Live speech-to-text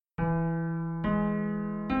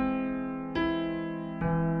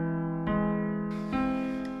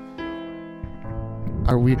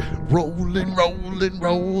Are we rolling, rolling,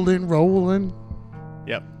 rolling, rolling?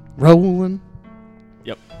 Yep. Rolling?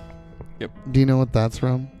 Yep. Yep. Do you know what that's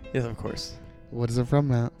from? Yes, of course. What is it from,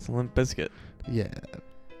 Matt? It's Limp Bizkit. Yeah.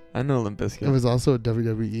 I know Limp Bizkit. It was also a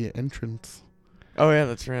WWE entrance. Oh, yeah,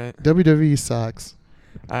 that's right. WWE sucks.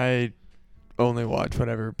 I only watch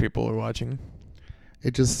whatever people are watching.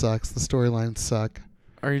 It just sucks. The storylines suck.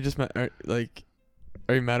 Are you just mad?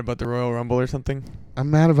 Are you mad about the Royal Rumble or something?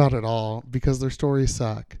 I'm mad about it all because their stories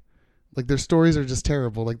suck. Like, their stories are just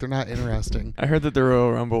terrible. Like, they're not interesting. I heard that the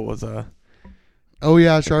Royal Rumble was Oh,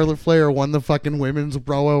 yeah, Charlotte Flair won the fucking women's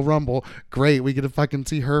Royal Rumble. Great. We get to fucking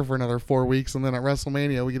see her for another 4 weeks. And then at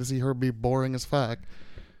WrestleMania, we get to see her be boring as fuck.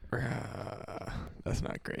 that's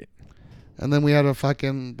not great. And then we had a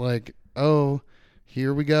fucking, like, oh,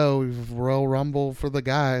 here we go. We have Royal Rumble for the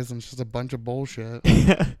guys. And it's just a bunch of bullshit.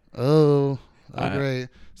 Oh, great.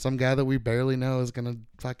 Some guy that we barely know is going to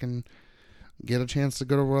fucking get a chance to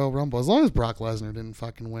go to Royal Rumble. As long as Brock Lesnar didn't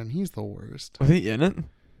fucking win, he's the worst. Was he in it?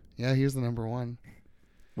 Yeah, he's the number one.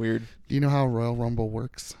 Weird. Do you know how Royal Rumble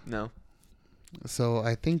works? No. So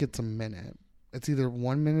I think it's a minute. It's either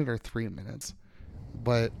 1 minute or 3 minutes.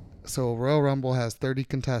 But so Royal Rumble has 30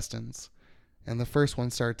 contestants, and the first one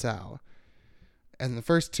starts out. And the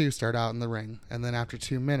first two start out in the ring. And then after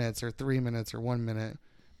 2 minutes or 3 minutes or 1 minute,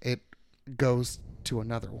 it goes to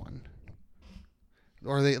another one.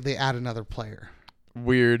 Or they add another player.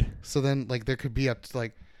 Weird. So then, like, there could be up to,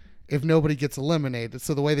 like, if nobody gets eliminated.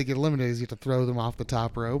 So the way they get eliminated is you have to throw them off the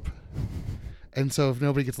top rope. And so if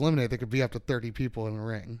nobody gets eliminated, there could be up to 30 people in a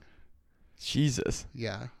ring. Jesus.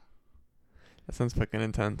 Yeah. That sounds fucking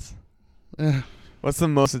intense. Eh, What's the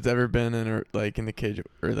most it's ever been in the cage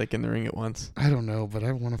or like in the ring at once? I don't know, but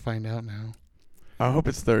I want to find out now. I hope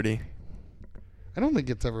it's 30. I don't think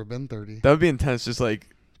it's ever been 30. That would be intense. Just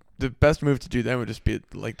like the best move to do then would just be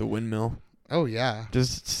like the windmill. Oh, yeah.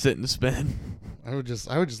 Just sit and spin. I would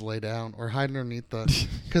just lay down or hide underneath the...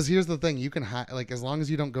 Because here's the thing. You can hide... Like, as long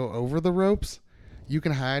as you don't go over the ropes, you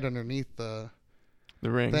can hide underneath the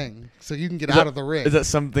ring thing. So you can get out of the ring. Is that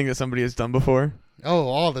something that somebody has done before? Oh,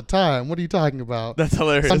 all the time. What are you talking about? That's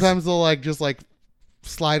hilarious. Sometimes they'll, like, just, like,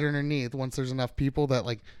 slide underneath once there's enough people that,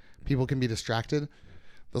 like, people can be distracted.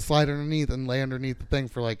 They'll slide underneath and lay underneath the thing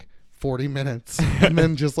for, like, 40 minutes. And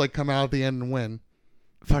then just, like, come out at the end and win.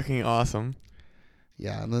 Fucking awesome.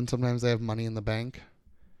 Yeah, and then sometimes they have Money in the Bank,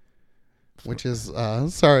 which is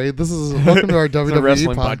sorry. This is welcome to our It's a WWE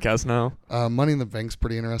wrestling podcast now. Money in the Bank's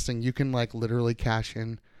pretty interesting. You can like literally cash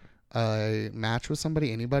in a match with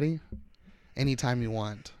somebody, anybody, anytime you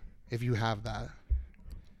want, if you have that.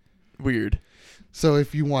 Weird. So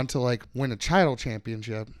if you want to like win a title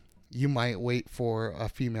championship, you might wait for a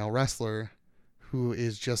female wrestler who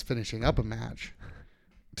is just finishing up a match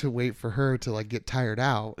to wait for her to like get tired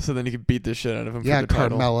out. So then you could beat the shit out of him. Yeah, for the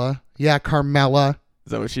title. Carmella. Yeah, Carmella.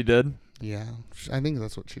 Is that what she did? Yeah, I think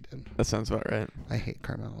that's what she did. That sounds about right. I hate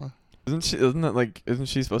Carmella. Isn't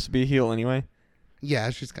she supposed to be a heel anyway? Yeah,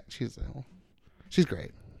 she's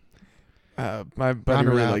great. My buddy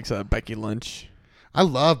really likes Becky Lynch. I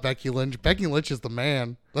love Becky Lynch. Becky Lynch is the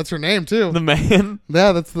man. That's her name too. The man?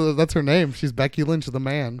 Yeah, that's her name. She's Becky Lynch, the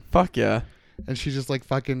man. Fuck yeah. And she's just like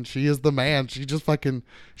fucking, she is the man.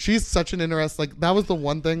 She's such an interesting, like, that was the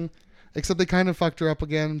one thing, except they kind of fucked her up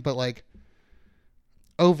again, but like,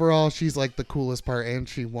 overall, she's like the coolest part, and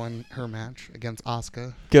she won her match against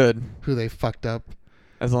Asuka. Good. Who they fucked up.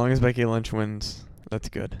 As long as Becky Lynch wins, that's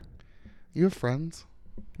good. You have friends?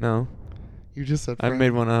 No. You just said friends. I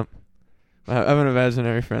made one up. I have an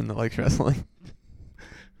imaginary friend that likes wrestling.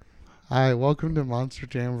 Hi, welcome to Monster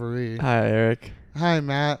Jamboree. Hi, Eric. Hi,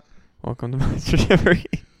 Matt. Welcome to Monster Jamboree.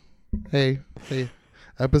 Hey.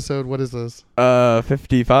 Episode, what is this?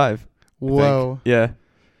 55. Whoa. Yeah.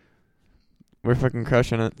 We're fucking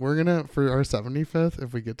crushing it. We're gonna, for our 75th,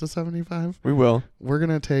 if we get to 75, We will. we're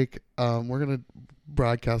gonna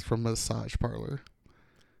broadcast from a massage parlor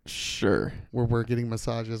Sure. where we're getting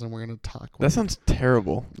massages and we're gonna talk. That sounds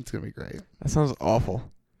terrible. It's gonna be great. That sounds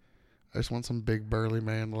awful. I just want some big burly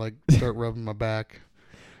man to like start rubbing my back.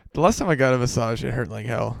 The last time I got a massage, it hurt like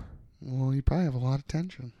hell. Well, you probably have a lot of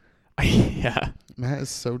tension. Yeah. Matt is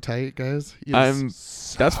so tight, guys.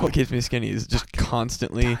 That's what keeps me skinny, is just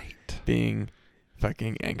constantly tight. being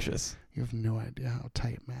fucking anxious. You have no idea how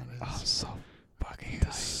tight Matt is. Oh, so fucking He's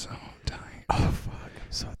tight. so tight. Oh, fuck.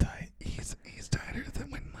 I'm so tight. He's tighter than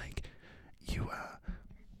when like you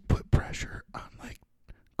put pressure on like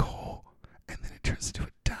coal and then it turns into a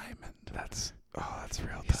diamond. That's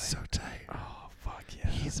real tight. He's so tight. Oh, fuck yeah.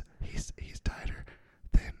 He's tighter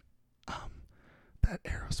than that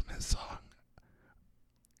Aerosmith song.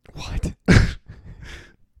 What?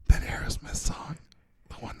 That Aerosmith song.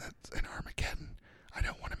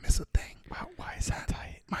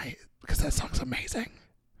 amazing.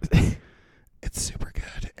 It's super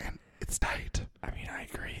good and it's tight. I mean, I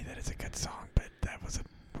agree that it's a good song, but that was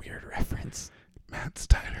a weird reference. Matt's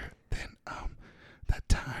tighter than that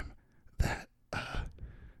time that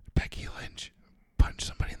Becky Lynch punched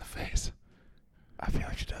somebody in the face. I feel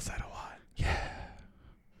like she does that a lot. Yeah.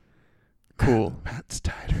 Cool. Matt's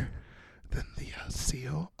tighter than the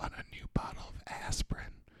seal on a new bottle of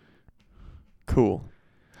aspirin. Cool.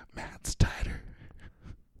 Matt's tighter.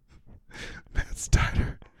 Matt's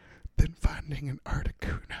tighter than finding an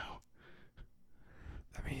Articuno.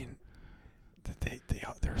 I mean,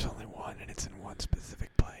 there's only one, and it's in one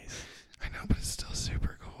specific place. I know, but it's still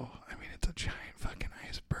super cool. I mean, it's a giant fucking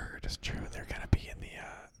ice bird. It's true. They're gonna be in the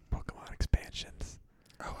Pokemon expansions.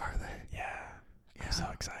 Oh, are they? Yeah. Yeah. I'm so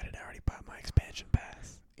excited. I already bought my expansion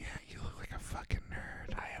pass. Yeah, you look like a fucking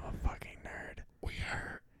nerd. I am a fucking nerd. We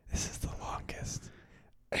are This is the longest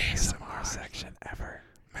ASMR ASMR section ever.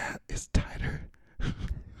 Matt is tighter.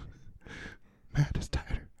 Matt is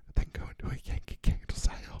tighter than going to a Yankee Candle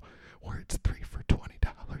sale where it's 3 for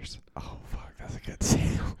 $20. Oh fuck, that's a good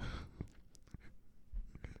sale.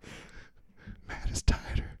 Matt is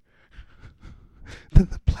tighter than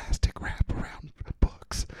the plastic wrap around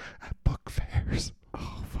books at book fairs.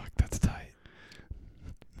 Oh fuck, that's tight.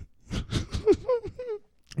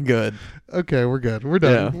 Good. Okay, we're good. We're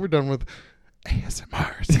done. Yeah. We're done with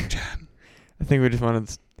ASMR section. I think we just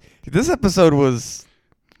wanted. This episode was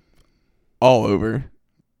all over.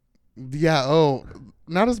 Yeah. Oh,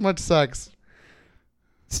 not as much sex.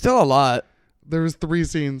 Still a lot. There was 3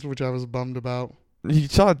 scenes which I was bummed about. You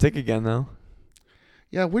saw a dick again though.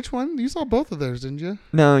 Yeah, which one? You saw both of theirs, didn't you?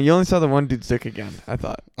 No, you only saw the one dude's dick again. I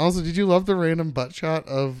thought. Also, did you love the random butt shot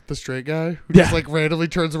of the straight guy who Yeah. just like randomly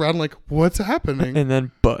turns around like, what's happening? And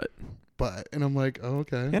then butt. Butt. And I'm like, oh,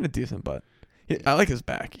 okay. He had a decent butt. I like his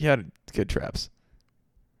back. He had good traps.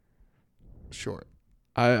 Short.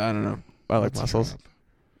 I don't know. I like What's a muscles. trap?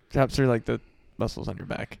 Traps are like the muscles on your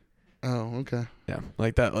back. Oh, okay. Yeah,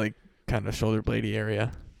 like that, like kind of shoulder bladey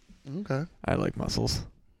area. Okay. I like muscles.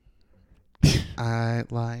 I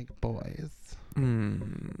like boys.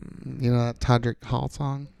 Mm, You know that Todrick Hall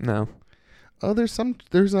song? no. Oh, there's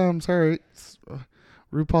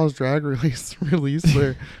RuPaul's Drag Race release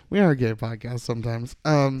their we are a gay podcast sometimes.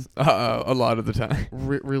 A lot of the time.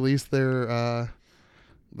 Released their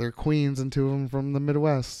queens and 2 of them from the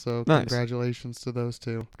Midwest. So Nice. congratulations to those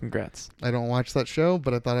 2. Congrats. I don't watch that show,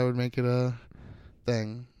 but I thought I would make it a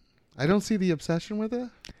thing. I don't see the obsession with it.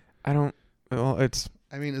 I don't. Well, it's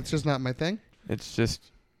I mean, it's just not my thing.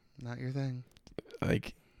 just Not your thing.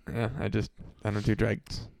 like, yeah. I don't do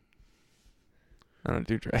drags. I don't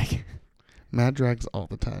do drag. Matt drags all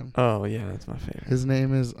the time. Oh yeah, that's my favorite. His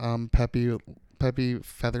name is Peppy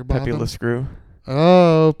Featherbottom. Pepe Le Screw.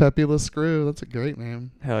 Oh, Peppy Le Screw. That's a great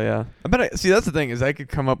name. Hell yeah. I bet. See, that's the thing is I could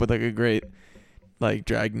come up with like a great like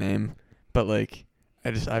drag name, but like I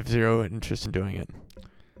have zero interest in doing it.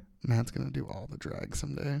 Matt's gonna do all the drag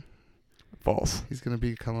someday. False. He's gonna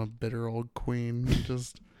become a bitter old queen and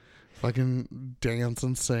just fucking dance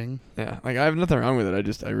and sing. Yeah, like I have nothing wrong with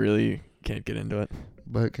it. I really can't get into it.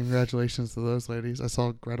 But congratulations to those ladies. I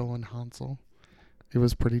saw Gretel and Hansel. It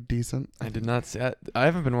was pretty decent. I did not see. I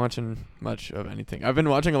haven't been watching much of anything. I've been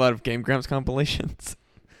watching a lot of Game Grumps compilations.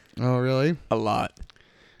 Oh, really? A lot,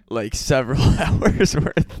 like several hours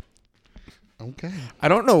worth. Okay. I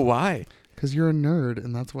don't know why. Because you're a nerd,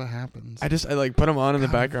 and that's what happens. I like put them on in the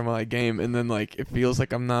God. background while I game, and then like it feels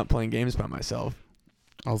like I'm not playing games by myself.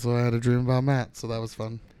 Also, I had a dream about Matt, so that was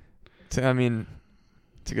fun. So, I mean,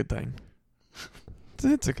 it's a good thing.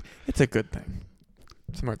 It's a good thing.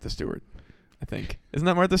 It's Martha Stewart, I think. Isn't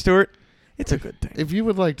that Martha Stewart? It's a good thing. If you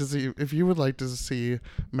would like to see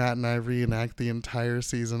Matt and I reenact the entire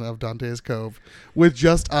season of Dante's Cove with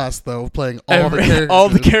just us though playing all the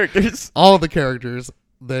characters, all the characters,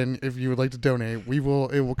 then if you would like to donate, it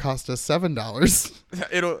will cost us $7.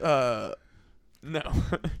 It'll no,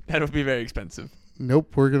 that'll be very expensive.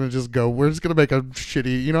 Nope, we're just gonna make a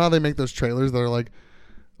shitty. You know how they make those trailers that are like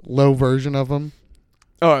low version of them.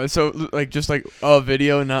 Oh, so like just like a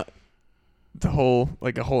video, not the whole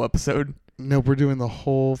like a whole episode. Nope, we're doing the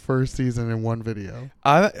whole first season in one video.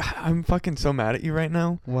 I'm fucking so mad at you right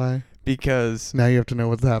now Why? because Now you have to know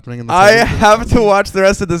what's happening in the I second have to watch the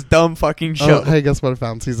rest of this dumb fucking show. Oh, hey, guess what? I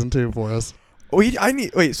found season 2 for us. Wait,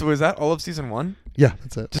 so was that all of season 1? Yeah,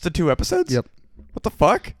 that's it. Just the 2 episodes? Yep. What the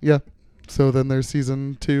fuck? Yeah. So then there's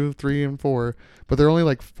season 2, 3, and 4, but they're only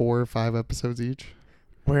like 4 or 5 episodes each.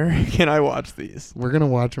 Where can I watch these? We're gonna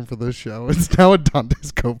watch them for this show. It's now a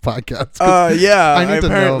Dante's Cove podcast. Yeah. I need to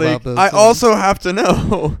know apparently, about this. I also have to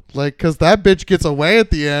know. Like, cause that bitch gets away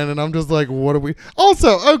at the end, and I'm just like, what are we?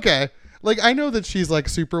 Also, okay, like I know that she's like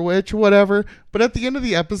super witch, whatever. But at the end of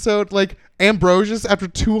the episode, like Ambrosius, after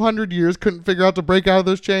 200 years, couldn't figure out to break out of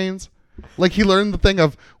those chains. Like he learned the thing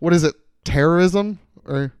of what is it, terrorism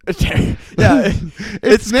or yeah,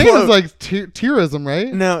 its name close. is like terrorism,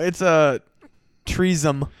 right? No, it's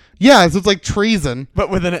treason, Yeah, so it's like treason. but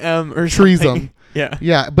with an M or Treason. something. Yeah.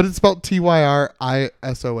 Yeah, but it's spelled Tyrisom.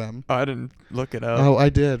 Oh, I didn't look it up. Oh, I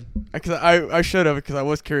did. Because I should have, because I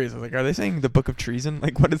was curious. I was like, are they saying the Book of Treason?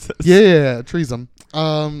 Like, what is this? Yeah, treason.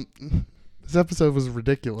 This episode was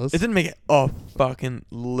ridiculous. It didn't make a fucking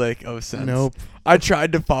lick of sense. Nope. I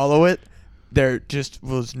tried to follow it. There just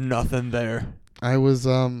was nothing there. I was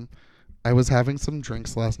having some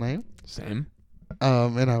drinks last night. Same.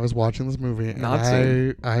 And I was watching this movie, and Not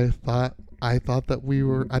same. I thought I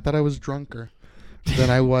was drunker than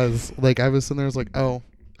I was. Like I was sitting there, I was like, oh,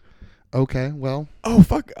 okay, well, Oh,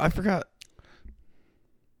 fuck. I forgot.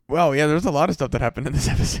 Well, yeah, there's a lot of stuff that happened in this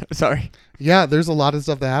episode. Sorry. yeah. There's a lot of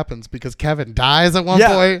stuff that happens because Kevin dies at one Yeah.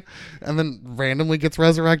 point, and then randomly gets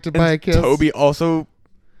resurrected by a kiss. Toby also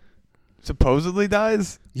supposedly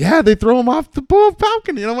dies. Yeah, they throw him off the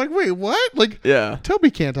balcony, and I'm like, wait, what? Like, Yeah.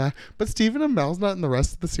 Toby can't die, but Stephen Amell's not in the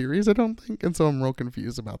rest of the series, I don't think, and so I'm real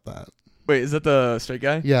confused about that. Wait, is that the straight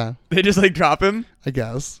guy? Yeah, They just like drop him? I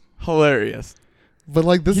guess, Hilarious. but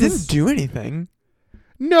like this He is didn't do anything.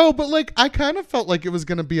 no, but like I kind of felt like it was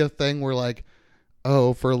gonna be a thing where like,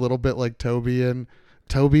 oh, for a little bit, like Toby and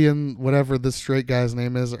whatever the straight guy's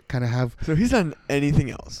name is kind of have. So he's not in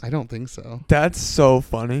anything else. I don't think so. That's so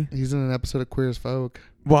funny. He's in an episode of Queer as Folk.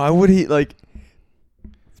 Why would he like?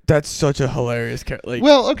 That's such a hilarious character. Like,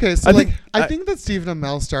 Well, okay, so I I think that Stephen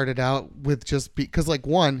Amell started out with just because like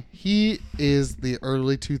one, he is the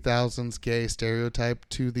early 2000s gay stereotype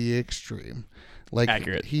to the extreme. Like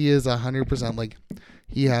Accurate. he is 100% like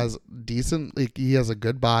he has decent, like he has a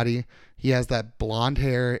good body, he has that blonde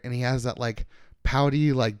hair, and he has that like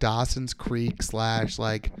pouty like Dawson's Creek /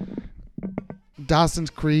 like Dawson's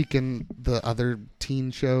Creek and the other teen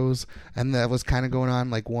shows, and that was kind of going on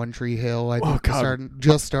like One Tree Hill. I think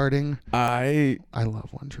just starting. I love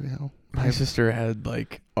One Tree Hill. my sister had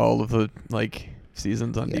like all of the like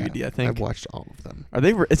seasons on DVD. I think I've watched all of them. Are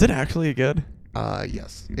they? Is it actually good?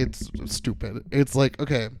 Yes, it's stupid. It's like,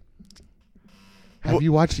 okay, have Well-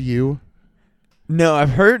 you watched You? No, I've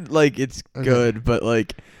heard like it's Okay. good, but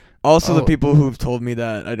like also the Oh. people who've told me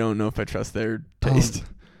that I don't know if I trust their taste.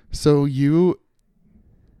 So You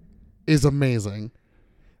is amazing.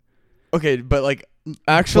 Okay, but like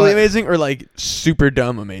actually But- amazing or like super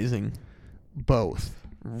dumb amazing? Both.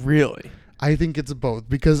 Really? I think it's both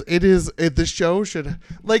because the show should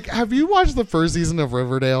like. Have you watched the first season of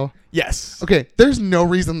Riverdale? Yes. Okay, there's no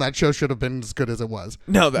reason that show should have been as good as it was.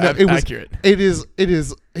 No, that's it was accurate. It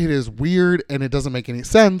is weird and it doesn't make any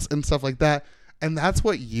sense and stuff like that. And that's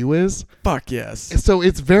what You is. Fuck yes. So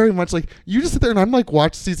it's very much like you just sit there and I'm like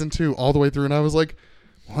watch season 2 all the way through and I was like,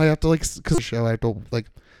 well, I have to like because the show I have to like.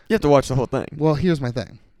 You have to watch the whole thing. Well, here's my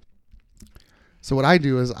thing. So what I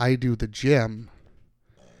do is I do the gym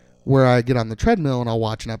where I get on the treadmill and I'll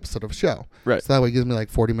watch an episode of a show. Right. So that way it gives me like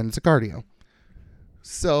 40 minutes of cardio.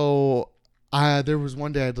 So there was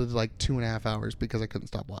one day I did like 2.5 hours because I couldn't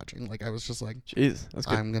stop watching. Like I was just like, Jeez, that's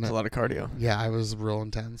good. I'm gonna- That's a lot of cardio. yeah, I was real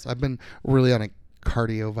intense. I've been really on a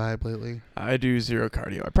cardio vibe lately. I do zero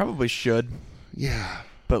cardio. I probably should, Yeah.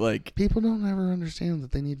 but like, People don't ever understand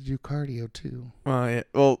that they need to do cardio too. yeah,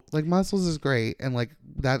 well, Like muscles is great and like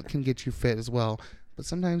that can get you fit as well. But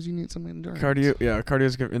sometimes you need some endurance. cardio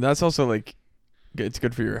is good, and that's also like, it's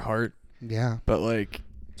good for your heart. Yeah. But like,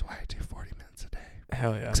 That's why I do 40 minutes a day.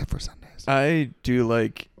 hell yeah, Except for Sundays. I do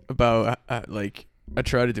like about like I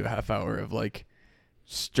try to do a half hour of like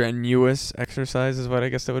strenuous exercise is what I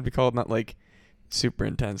guess that would be called. Not like super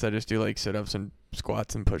intense. I just do like sit ups and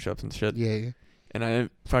squats and push ups and shit. Yeah. And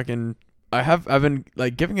I've been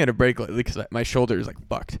like giving it a break lately because my shoulder is like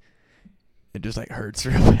fucked. It just like hurts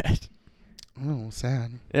real bad. Oh,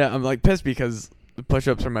 sad. Yeah, I'm like pissed because the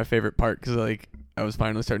push-ups are my favorite part because like I was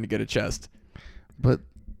finally starting to get a chest. But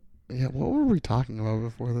yeah, what were we talking about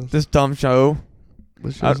before this? This dumb show.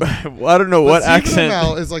 This I, show's- I don't know what But Stephen accent.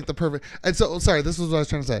 Amell is like the perfect. And so sorry, this is what I was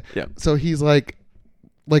trying to say. Yeah. So he's like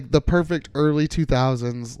the perfect early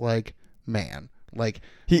 2000s like man. Like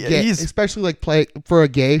He's especially like play for a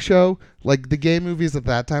gay show. Like the gay movies at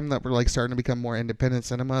that time that were like starting to become more independent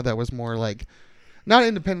cinema. That was more like not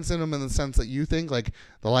independent cinema in the sense that you think. Like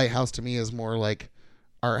The Lighthouse to me is more like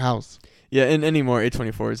art house. yeah, and anymore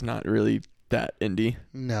A24 is not really that indie.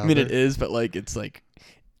 No, I mean it is, but like it's like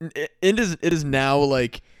it is now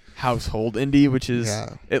like household indie, which is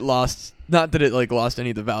Yeah. it lost not that it like lost any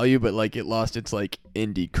of the value, but like it lost its like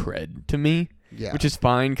indie cred to me. Yeah. which is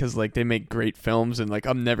fine because like they make great films, and like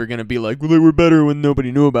I'm never gonna be like, well, they were better when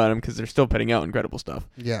nobody knew about them, because they're still putting out incredible stuff.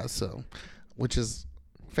 Yeah, so, which is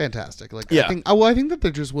fantastic. Like, Yeah. I think that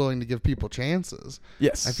they're just willing to give people chances.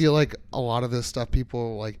 Yes, I feel like a lot of this stuff,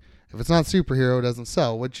 people like, if it's not superhero, it doesn't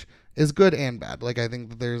sell, which is good and bad. Like, I think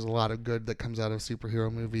that there's a lot of good that comes out of superhero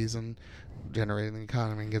movies and generating the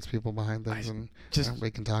economy and gets people behind things, and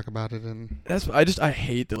everybody can talk about it. And I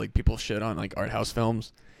hate that like people shit on like art house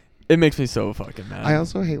films. It makes me so fucking mad. I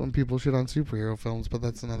also hate when people shit on superhero films, but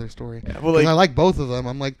that's another story. Yeah, well, 'Cause like, I like both of them.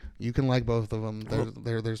 I'm like, you can like both of them.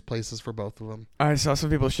 There's places for both of them. I saw some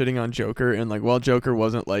people shitting on Joker, and like, while Joker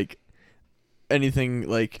wasn't like anything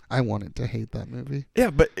like, I wanted to hate that movie. yeah,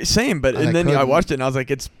 but same, but And and I then I couldn't. watched it and I was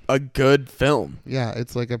like, it's a good film. Yeah,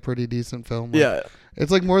 it's like a pretty decent film. Like, Yeah,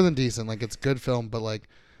 it's like more than decent. Like, it's good film, but like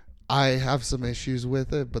I have some issues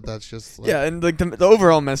with it. But that's just like, yeah, and like the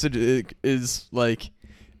overall message is like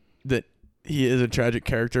that he is a tragic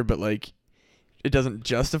character, but like it doesn't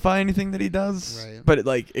justify anything that he does. Right. But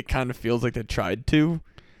it kind of feels like they tried to,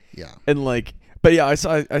 yeah. and like. But yeah, I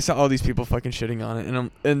saw all these people fucking shitting on it,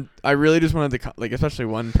 and I really just wanted to like, especially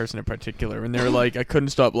one person in particular, and they were like, I couldn't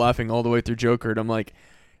stop laughing all the way through Joker, and I'm like,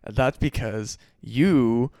 that's because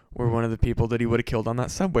you were one of the people that he would have killed on that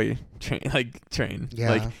subway train. Yeah.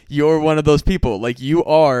 Like, you're one of those people. Like, you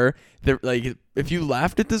are the, like, if you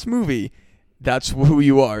laughed at this movie, that's who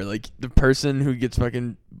you are. Like, the person who gets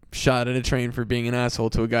fucking shot in a train for being an asshole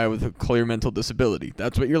to a guy with a clear mental disability.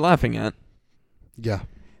 That's what you're laughing at. Yeah.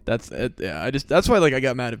 That's it. Yeah, that's why like I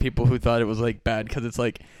got mad at people who thought it was like bad, because it's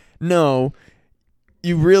like, no,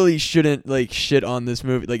 you really shouldn't like shit on this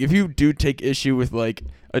movie. Like, if you do take issue with like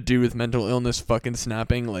a dude with mental illness fucking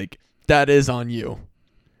snapping, like, that is on you.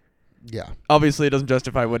 Yeah. Obviously, it doesn't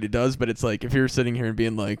justify what he does, but it's like, if you're sitting here and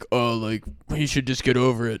being like, oh, like, he should just get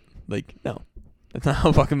over it. Like, no, that's not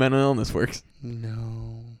how fucking mental illness works.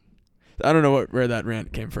 No. I don't know where that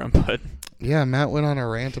rant came from, but Yeah, Matt went on a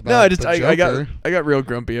rant about. no, I Joker. got real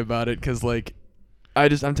grumpy about it, because like,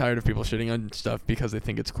 I'm tired of people shitting on stuff because they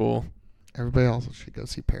think it's cool. Everybody also should go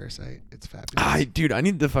see Parasite. It's fabulous. Dude, I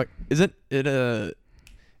need the fuck. Isn't it?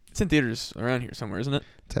 It's in theaters around here somewhere, isn't it?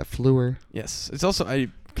 It's at Fluor. Yes. It's also, I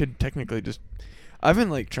could technically just. I've been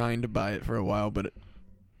like trying to buy it for a while, but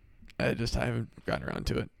I haven't gotten around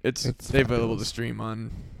to it. It's available to fabulous. stream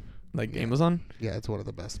on like Yeah. Amazon. Yeah, it's one of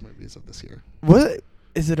the best movies of this year. What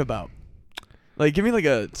is it about? Like, give me like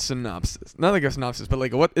a synopsis. Not like a synopsis, but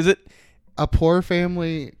like what is it? A poor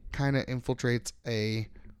family kind of infiltrates a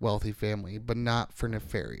wealthy family, but not for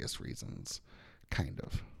nefarious reasons. Kind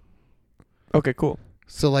of. Okay, cool.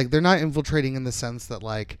 So, like, they're not infiltrating in the sense that,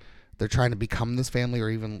 like, they're trying to become this family or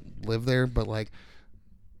even live there, but, like,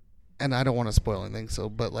 and I don't want to spoil anything, so,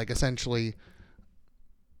 but, like, essentially,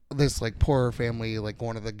 this, like, poorer family, like,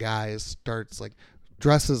 one of the guys starts, like,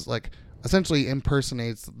 dresses, like, essentially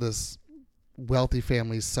impersonates this wealthy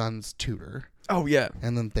family's son's tutor, Oh yeah.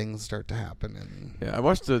 and then things start to happen, and Yeah, I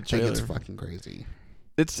watched the I think trailer. it's fucking crazy.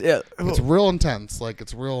 It's yeah. It's real intense. Like,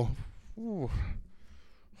 it's real. Ooh.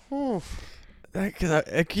 Ooh. Because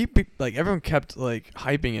I keep like, everyone kept like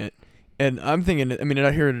hyping it, and I'm thinking, I mean,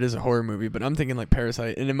 I hear it is a horror movie, but I'm thinking like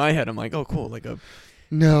Parasite, and in my head I'm like, oh cool, like a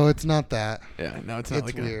No, it's not that. yeah, no, it's not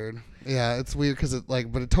It's like weird. Yeah, it's weird because it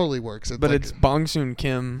like, but it totally works. but it's Bong Soon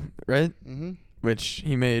Kim, right? Mm-hmm. Which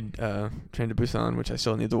he made Train to Busan, which I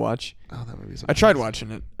still need to watch. Oh, that movie's. I tried amazing.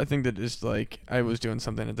 watching it. I think that just like I was doing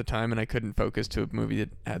something at the time and I couldn't focus to a movie that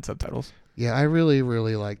had subtitles. Yeah, I really,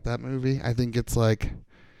 really like that movie. I think it's like,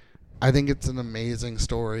 I think it's an amazing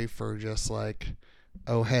story for just like,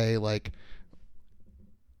 oh hey, like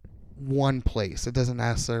one place. It doesn't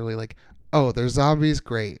necessarily like, oh, there's zombies,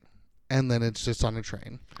 great, and then it's just on a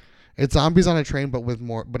train. It's zombies on a train, but with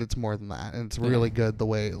more, but it's more than that, and it's really good the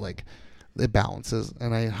way like it balances,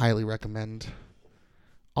 and I highly recommend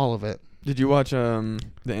all of it. Did you watch the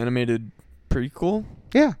animated prequel?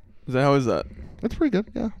 Yeah, How is that? it's pretty good.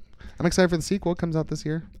 Yeah, I'm excited for the sequel. It comes out this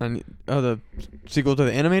year. The sequel to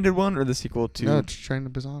the animated one or the sequel to? No, it's Train to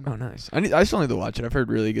Busan. Oh, nice. I still need to watch it. I've heard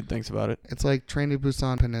really good things about it. It's like Train to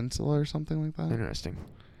Busan Peninsula or something like that. Interesting.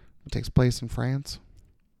 It takes place in France,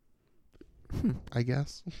 Hmm. I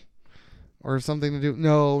guess, or something to do.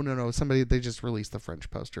 No. Somebody, they just released the French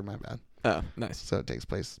poster. My bad. Oh, nice. So it takes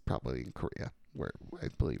place probably in Korea, where I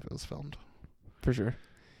believe it was filmed. For sure.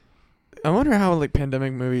 I wonder how like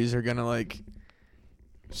pandemic movies are gonna like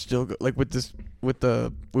still go, like with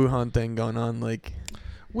the Wuhan thing going on, like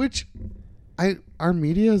Which, our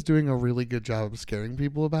media is doing a really good job of scaring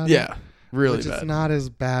people about it. yeah, really Which bad. it's not as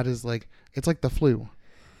bad as like, it's like the flu.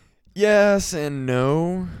 Yes and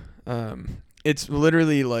no. It's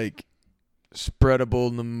literally like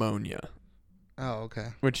spreadable pneumonia. Oh, okay.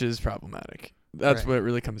 which is problematic. That's Right. what it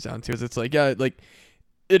really comes down to. Is it's like, yeah, like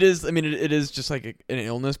it is. I mean, it is just like an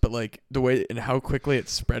illness, but like the way and how quickly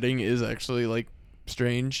it's spreading is actually like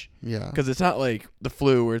strange. Yeah. Because it's not like the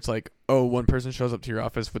flu where it's like, oh, one person shows up to your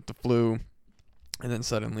office with the flu, and then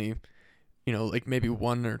suddenly, like maybe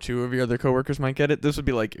one or two of your other coworkers might get it. This would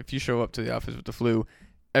be like if you show up to the office with the flu,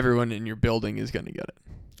 everyone in your building is gonna get it.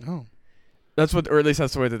 Oh. That's what, or at least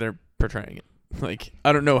that's the way that they're portraying it. Like,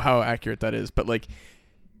 I don't know how accurate that is, but like,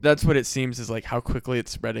 that's what it seems is like how quickly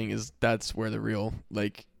it's spreading is that's where the real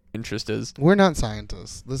like interest is. We're not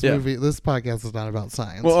scientists. This Yeah. this podcast is not about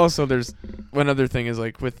science. Well, also there's one other thing is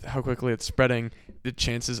like with how quickly it's spreading, the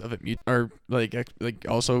chances of it are like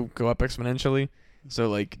also go up exponentially. So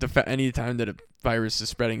like any time that a virus is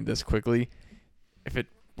spreading this quickly, if it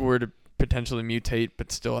were to potentially mutate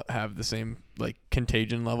but still have the same like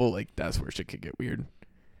contagion level, like that's where shit could get weird.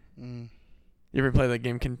 Mm. You ever play that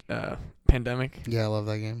game Pandemic? Yeah, I love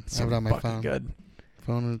that game. I So have it on my fucking phone. good.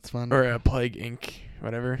 Phone, it's fun. Or Plague Inc.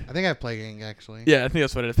 Whatever. I think I play Gang actually. Yeah, I think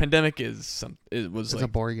that's what it is. Pandemic is it was It's like a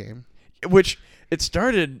board game. which it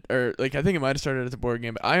started, or like I think it might have started as a board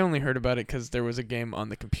game, but I only heard about it because there was a game on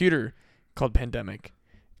the computer called Pandemic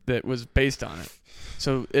that was based on it.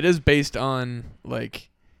 So it is based on like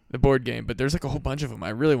the board game, but there's like a whole bunch of them. I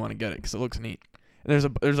really want to get it because it looks neat. And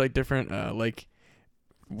there's like different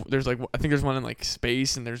there's like I think there's one in like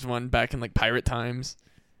space and there's one back in like pirate times.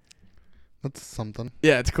 That's something.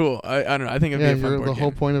 Yeah, it's cool. I don't know. I think it'd Yeah, be a fun board the game.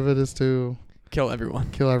 whole point of it is to Kill everyone.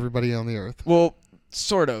 kill everybody on the earth. Well,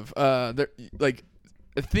 sort of. Like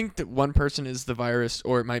I think that one person is the virus,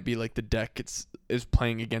 or it might be like the deck is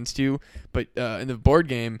playing against you. But in the board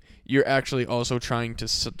game, you're actually also trying to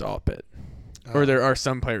stop it, or there are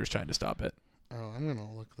some players trying to stop it. Oh, I'm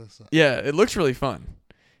gonna look this up. Yeah, it looks really fun.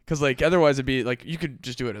 Cause like otherwise it'd be like you could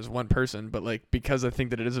just do it as one person, but like because I think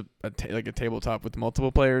that it is like a tabletop with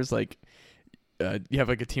multiple players, like you have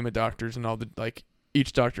like a team of doctors and all the like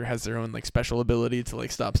each doctor has their own like special ability to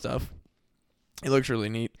like stop stuff. It looks really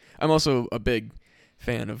neat. I'm also a big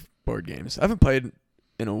fan of board games. I haven't played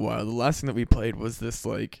in a while. The last thing that we played was this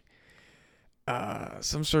like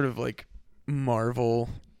some sort of like Marvel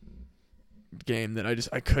game that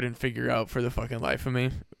I couldn't figure out for the fucking life of me.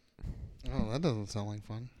 Oh, that doesn't sound like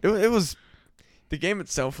fun. It was the game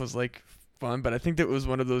itself was like fun, but I think that was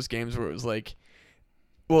one of those games where it was like,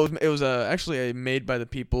 well, it was actually made by the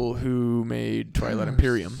people who made Twilight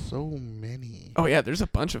Imperium. So many. Oh yeah, there's a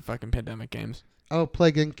bunch of fucking Pandemic games. Oh,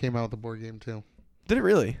 Plague Inc. came out with a board game too. Did it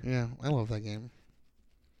really? Yeah, I love that game.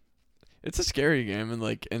 It's a scary game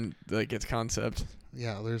and its concept.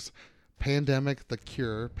 Yeah, there's Pandemic: The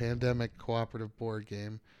Cure, Pandemic cooperative board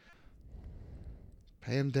game,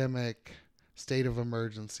 Pandemic State of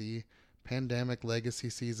Emergency, Pandemic Legacy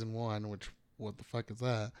Season 1, which, what the fuck is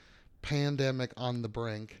that? Pandemic On the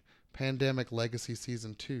Brink, Pandemic Legacy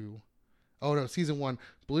Season 2. Oh no, Season 1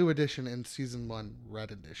 Blue Edition and Season 1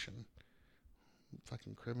 Red Edition.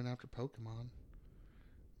 Fucking cribbing after Pokemon.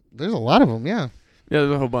 There's a lot of them, yeah. Yeah,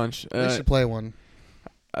 there's a whole bunch. We should play one.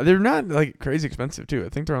 They're not like crazy expensive too. I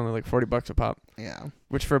think they're only like $40 a pop, Yeah.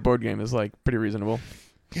 which for a board game is like pretty reasonable.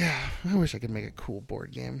 Yeah, I wish I could make a cool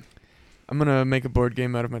board game. I'm gonna make a board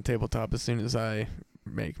game out of my tabletop as soon as I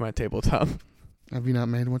make my tabletop. Have you not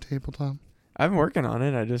made one tabletop? I've been working on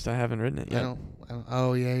it. I haven't written it yet.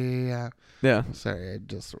 Oh, yeah. Yeah, Sorry, I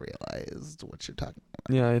just realized what you're talking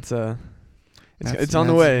about. yeah. It's That's on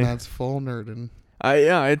the way. That's full nerding.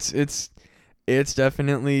 It's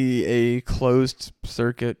definitely a closed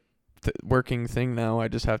circuit working thing now. I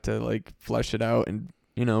just have to like flesh it out and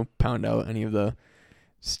pound out any of the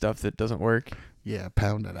stuff that doesn't work. Yeah,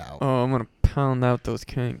 pound it out. Oh, I'm gonna pound out those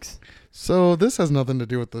kinks. So this has nothing to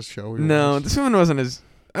do with this show. No, this one wasn't as.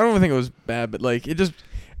 I don't think it was bad, but like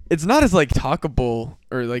it's not as like talkable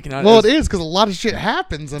or like not. Well, as, it is because a lot of shit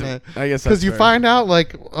happens in it. I guess Because you fair. find out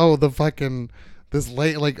like, oh, the fucking this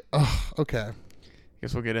late like, oh, okay,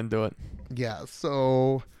 Guess we'll get into it. yeah.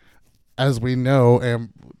 So as we know,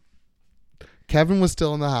 Kevin was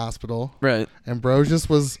still in the hospital. Right. Ambrosius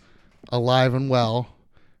was alive and well.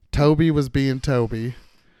 Toby was being Toby.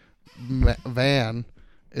 Van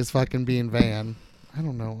is fucking being Van. I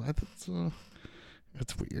don't know.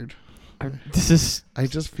 It's weird. I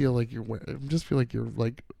just feel like you're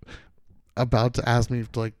like about to ask me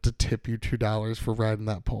to tip you $2 for riding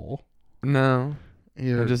that pole. No.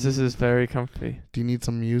 This is very comfy. Do you need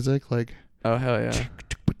some music? Like, Oh hell yeah.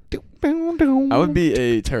 I would be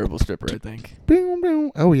a terrible stripper, I think.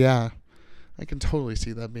 Oh yeah, I can totally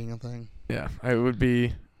see that being a thing. Yeah, I would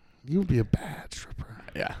be. You would be a bad stripper.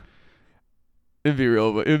 Yeah. It'd be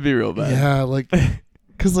real bad. Yeah, like,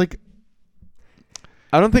 cause like,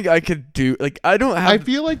 I don't think I could do like I don't have. I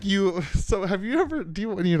feel like you. So have you ever?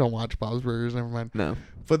 You don't watch Bob's Burgers? Never mind. No.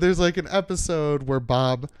 But there's like an episode where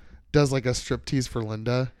Bob does like a striptease for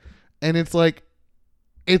Linda, and it's like,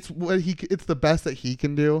 it's the best that he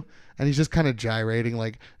can do, and he's just kind of gyrating,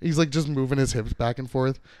 like he's like just moving his hips back and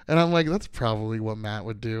forth, and I'm like, that's probably what Matt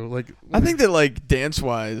would do. Like, I think that like dance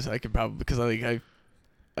wise, I could probably because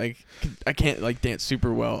I can't like dance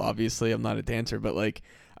super well. Obviously, I'm not a dancer, but like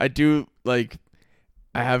I do like.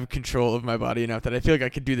 I have control of my body enough that I feel like I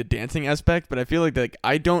could do the dancing aspect, but I feel like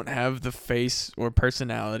I don't have the face or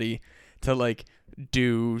personality to like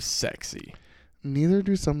do sexy. Neither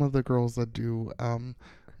do some of the girls that do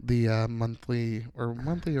the monthly or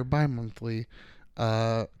bi-monthly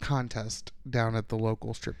contest down at the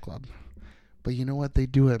local strip club. But you know what? They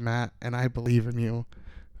do it, Matt, and I believe in you.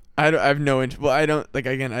 I have no interest. Well, I don't like.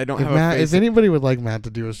 Again, I don't have Matt, a face. if anybody would like Matt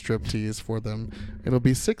to do a striptease for them, it'll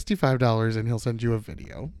be $65, and he'll send you a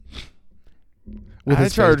video. I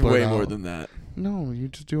charge way more than that. No, you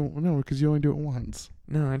just do it. No, because you only do it once.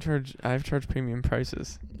 No, I've charged premium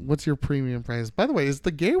prices. What's your premium price? By the way, is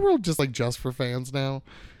the gay world just for fans now?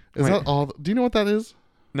 Is Wait. that all? Do you know what that is?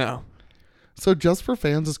 No. So just for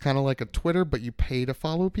fans is kind of like a Twitter, but you pay to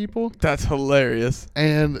follow people, That's hilarious.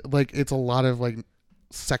 and like it's a lot of like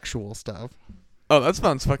sexual stuff. Oh, that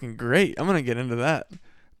sounds fucking great. I'm gonna get into that.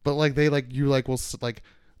 But like they like you like will like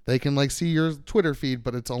they can like see your Twitter feed,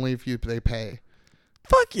 but it's only if they pay.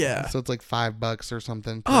 Fuck yeah. So it's like $5 or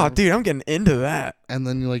something. Oh, dude, I'm getting into that. And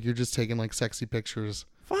then you're just taking like sexy pictures.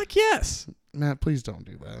 Fuck yes. Matt, please don't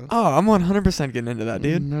do that. Oh, I'm 100% getting into that,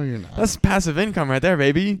 dude. No, you're not. That's passive income right there,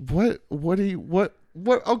 baby. What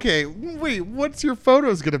okay, wait, what's your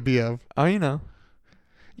photos gonna be of? Oh, you know.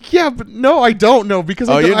 Yeah, but no, I don't know because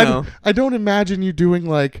you know. I don't imagine you doing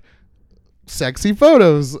like sexy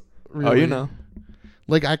photos. Really. Oh, you know.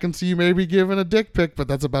 Like I can see you maybe giving a dick pic, but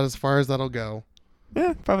that's about as far as that'll go.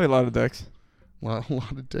 Yeah, probably a lot of dicks. A lot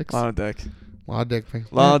of dicks. A lot of dicks. A lot of dick pics.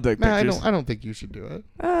 A lot of dick pictures. I don't think you should do it.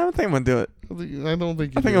 I think I'm gonna do it. I don't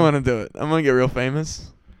think. I think I want to do it. I'm gonna get real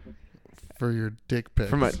famous for your dick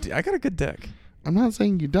pics. I got a good dick. I'm not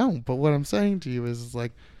saying you don't, but what I'm saying to you is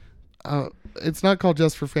like, it's not called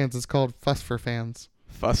Just for Fans. It's called Fuss for Fans.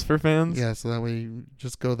 Fuss for Fans. Yeah, so that way you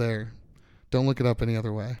just go there. Don't look it up any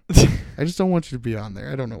other way. I just don't want you to be on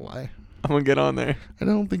there. I don't know why. I'm gonna get on there. I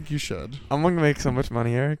don't think you should. I'm gonna make so much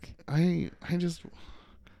money, Eric. I just.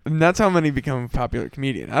 And that's how many become a popular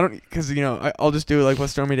comedian. I don't, because I'll just do like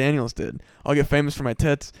what Stormy Daniels did. I'll get famous for my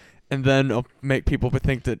tits, and then I'll make people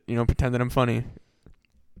think that pretend that I'm funny.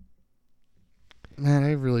 Man,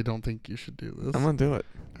 I really don't think you should do this. I'm gonna do it.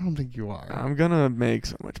 I don't think you are. I'm gonna make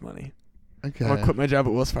so much money. Okay. I'm gonna quit my job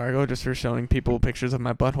at Wells Fargo just for showing people pictures of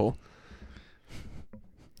my butthole.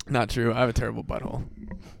 Not true. I have a terrible butthole.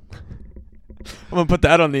 I'm gonna put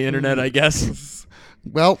that on the internet, I guess.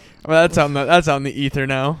 Well, that's out in the ether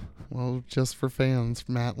now. Well, Just for Fans,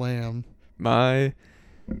 Matt Lamb. My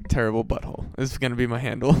terrible butthole. This is gonna be my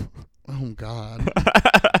handle. Oh God.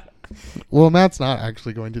 Well, Matt's not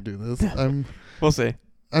actually going to do this. We'll see.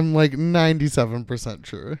 I'm like 97%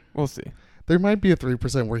 sure. We'll see. There might be a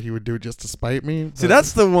 3% where he would do it just to spite me. See,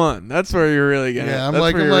 that's the one. That's where you're really getting. Yeah,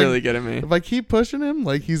 that's where you're really getting me. If I keep pushing him,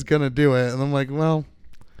 like he's gonna do it, and I'm like, well,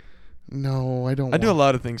 no, I don't. I do a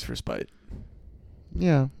lot of things for spite.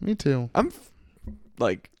 Yeah, me too. I'm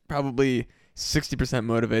like probably 60%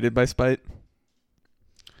 motivated by spite.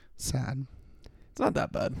 Sad. It's not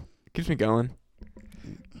that bad. It keeps me going.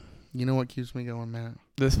 You know what keeps me going, Matt?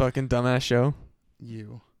 This fucking dumbass show.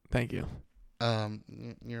 You. Thank you.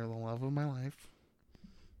 You're the love of my life.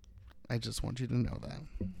 I just want you to know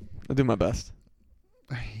that. I'll do my best.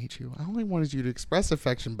 I hate you. I only wanted you to express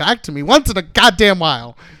affection back to me once in a goddamn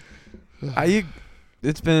while.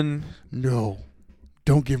 It's been... No.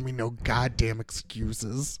 Don't give me no goddamn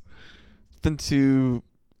excuses. It's been too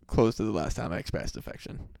close to the last time I expressed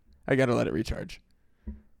affection. I gotta let it recharge.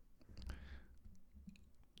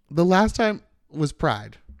 The last time was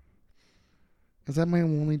Pride. Is that my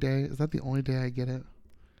only day? Is that the only day I get it?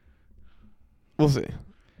 We'll see.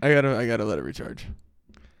 I gotta let it recharge.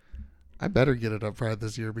 I better get it up Pride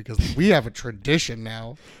this year because we have a tradition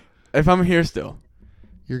now. If I'm here still.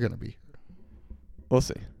 You're gonna be. We'll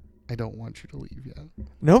see. I don't want you to leave yet.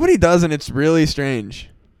 Nobody does, and it's really strange.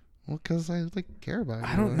 Well, because I care about you.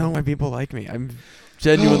 I don't know why people like me. I'm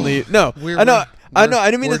genuinely no. I know. I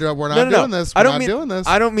didn't mean it. We're not doing this. We're not doing this.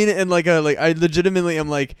 I don't mean it in like a like. I legitimately am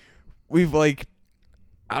like, we've like,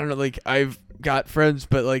 I don't know. Like I've got friends,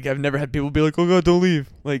 but like I've never had people be like, "Oh God, don't leave."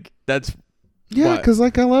 Like that's. Yeah, because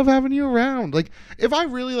like I love having you around. Like if I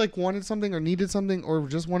really like wanted something or needed something or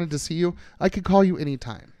just wanted to see you, I could call you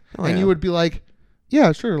anytime, and you would be like,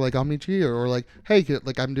 yeah, sure, like I'll meet you here, or like, hey,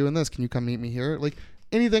 like I'm doing this, can you come meet me here? Like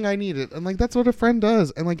anything I needed, and like that's what a friend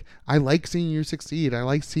does. And like I like seeing you succeed. I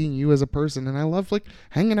like seeing you as a person, and I love like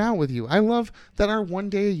hanging out with you. I love that our one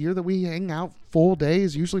day a year that we hang out full day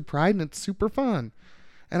is usually Pride, and it's super fun.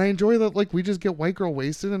 And I enjoy that like we just get white girl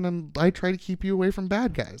wasted, and then I try to keep you away from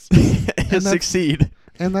bad guys. And succeed.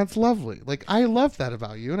 And that's lovely. Like, I love that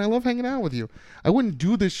about you, and I love hanging out with you. I wouldn't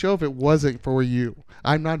do this show if it wasn't for you.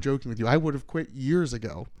 I'm not joking with you. I would have quit years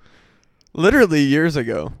ago. Literally years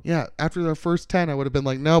ago. Yeah, after the first 10, I would have been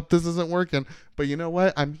like, nope, this isn't working. But you know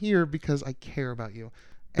what? I'm here because I care about you.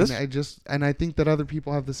 And I think that other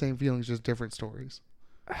people have the same feelings, just different stories.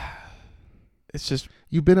 It's just...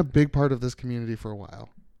 You've been a big part of this community for a while.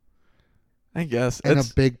 I guess. And a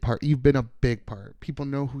big part. You've been a big part. People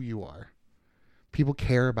know who you are. People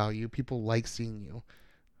care about you. People like seeing you.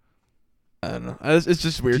 I don't know. It's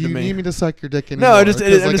just weird to me. Do you need me to suck your dick anymore? No, I'm just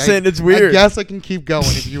saying it's weird. I guess I can keep going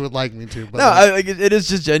if you would like me to. But no, it is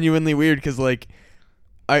just genuinely weird because like,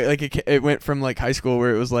 it went from like high school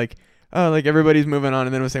where it was like, oh, like everybody's moving on,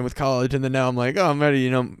 and then it was same with college, and then now I'm like, oh, I'm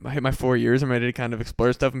ready. I hit my 4 years. I'm ready to kind of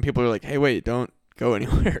explore stuff, and people are like, hey, wait, don't go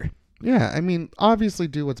anywhere. Yeah, I mean, obviously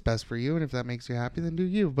do what's best for you, and if that makes you happy, then do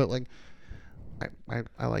you. But like,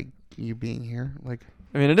 I like you being here. Like,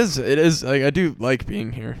 I mean, it is like I do like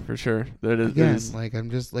being here for sure. That is again, like I'm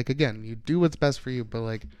just like again, you do what's best for you, but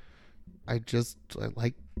like, I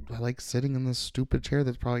like sitting in this stupid chair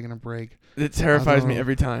that's probably gonna break. It terrifies me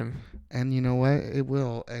every time. And you know what? It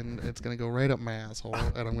will, and it's gonna go right up my asshole,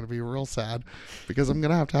 and I'm gonna be real sad because I'm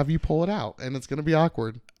gonna have you pull it out, and it's gonna be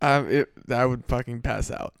awkward. I would fucking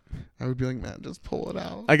pass out. I would be like, man, just pull it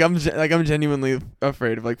out. Like I'm genuinely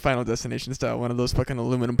afraid of like Final Destination style, one of those fucking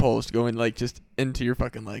aluminum poles going like just into your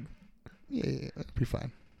fucking leg. Yeah, it'd be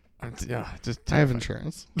fine. Just I have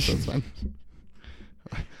insurance, so it's fine.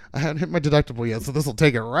 I haven't hit my deductible yet, so this will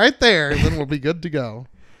take it right there, and then we'll be good to go.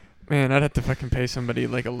 Man, I'd have to fucking pay somebody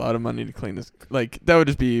like a lot of money to clean this. Like that would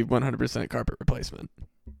just be 100% carpet replacement.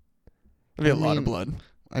 That'd be a lot of blood.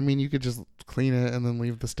 I mean, you could just clean it and then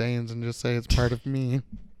leave the stains and just say it's part of me.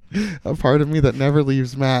 A part of me that never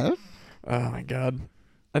leaves Matt. Oh my god.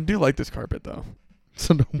 I do like this carpet though.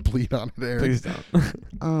 So don't bleed on it, Eric. Please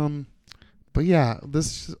don't. But yeah,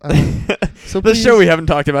 this so this show we haven't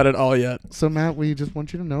talked about it all yet. So Matt, we just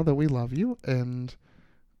want you to know that we love you, and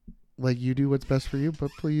like you do what's best for you,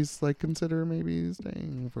 but please like consider maybe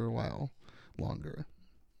staying for a while longer.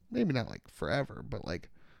 Maybe not like forever, but like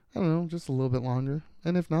I don't know, just a little bit longer.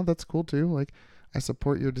 And if not, that's cool too. Like I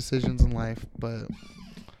support your decisions in life, but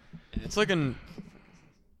it's looking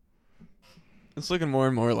more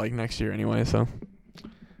and more like next year anyway, so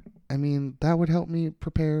I mean, that would help me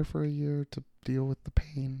prepare for a year to deal with the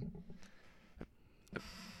pain.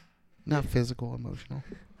 Not physical, emotional.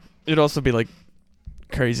 It'd also be like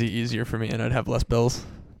crazy easier for me, and I'd have less bills.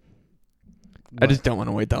 What? I just don't want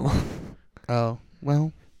to wait that long. Oh,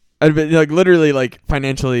 well. I'd be like literally like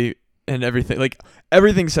financially and everything. Like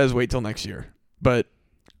everything says wait till next year, but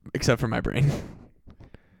except for my brain.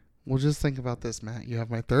 Well, just think about this, Matt. You have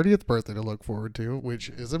my 30th birthday to look forward to, which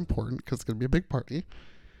is important because it's going to be a big party.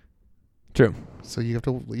 True. So you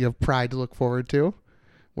have Pride to look forward to,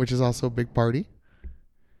 which is also a big party.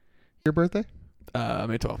 Your birthday?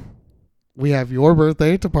 May 12th. We have your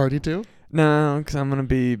birthday to party to. No, because I'm going to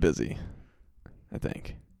be busy, I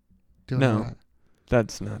think. No,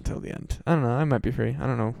 that's not till the end. I don't know. I might be free. I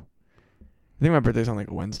don't know. I think my birthday's on like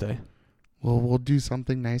a Wednesday. Well, we'll do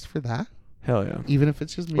something nice for that. Hell yeah. Even if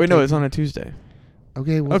it's just me. Wait, no, it's on a Tuesday.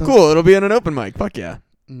 Okay. Well, cool. It'll be on an open mic. Fuck yeah.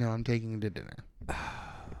 No, I'm taking you to dinner.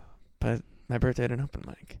 But my birthday at an open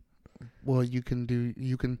mic. Well,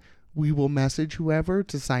 we will message whoever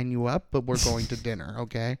to sign you up, but we're going to dinner,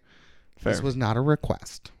 okay? Fair. This was not a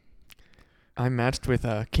request. I matched with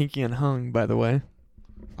Kinky and Hung, by the way.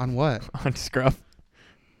 On what? On Scruff.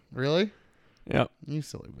 Really? Yep. You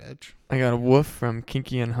silly bitch. I got a woof from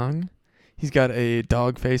Kinky and Hung. He's got a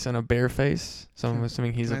dog face and a bear face, so I'm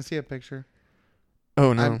assuming he's Can I see a picture?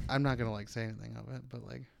 Oh, no. I'm not going to, like, say anything of it, but,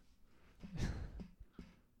 like...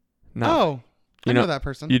 No. Oh, I know that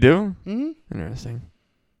person. You do? Mm-hmm. Interesting.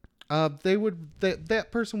 That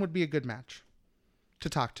person would be a good match to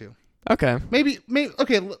talk to. Okay. Maybe.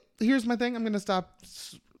 Okay. Here's my thing. I'm gonna stop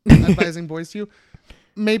advising boys to you.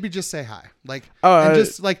 Maybe just say hi, and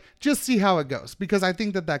just see how it goes, because I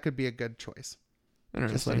think that could be a good choice.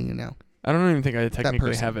 Just letting you know. I don't even think I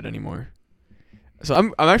technically have it anymore. So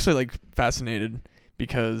I'm actually like fascinated,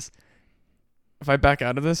 because if I back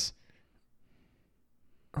out of this.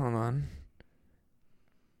 Hold on.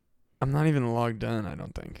 I'm not even logged in, I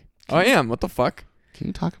don't think. Oh, I am. What the fuck? Can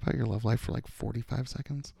you talk about your love life for like 45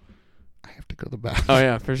 seconds? I have to go to the bathroom. Oh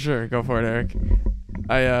yeah, for sure. Go for it, Eric.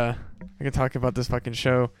 I can talk about this fucking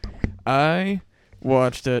show. I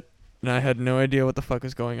watched it and I had no idea what the fuck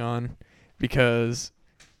was going on because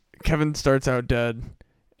Kevin starts out dead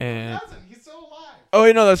and He's still alive. oh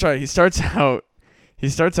wait, no, that's right. He starts out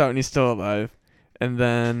and he's still alive, and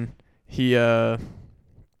then he I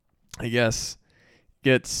guess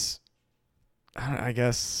gets I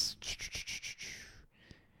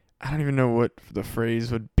don't even know what the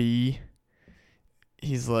phrase would be.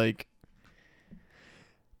 He's like,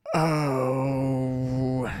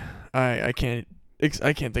 oh, I can't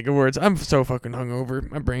think of words. I'm so fucking hungover.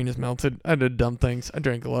 My brain is melted. I did dumb things. I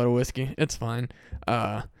drank a lot of whiskey. It's fine.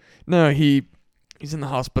 No, he's in the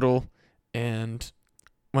hospital, and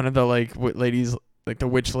one of the ladies, like the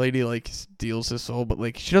witch lady, like steals his soul, but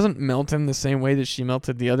like she doesn't melt him the same way that she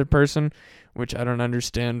melted the other person, which I don't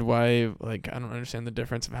understand why. Like I don't understand the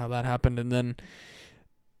difference of how that happened, and then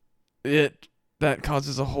that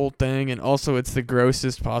causes a whole thing, and also it's the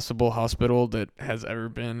grossest possible hospital that has ever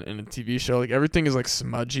been in a TV show. Like everything is like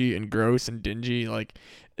smudgy and gross and dingy. Like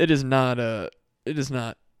it is not a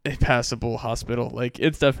passable hospital. Like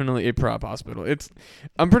it's definitely a prop hospital.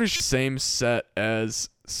 I'm pretty sure same set as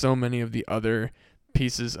so many of the other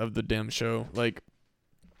pieces of the damn show. Like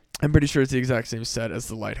I'm pretty sure it's the exact same set as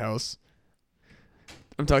the Lighthouse.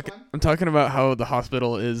 I'm talking about how the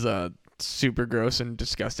hospital is super gross and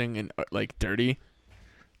disgusting and like dirty.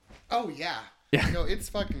 Oh yeah. Yeah. No, it's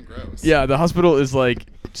fucking gross. Yeah, the hospital is like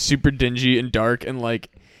super dingy and dark, and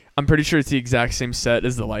like I'm pretty sure it's the exact same set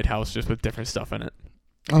as the Lighthouse, just with different stuff in it.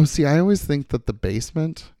 Oh, see, I always think that the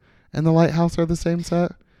basement and the lighthouse are the same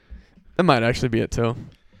set. That might actually be it too.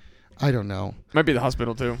 I don't know. Might be the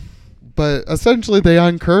hospital too. But essentially they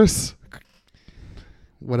uncurse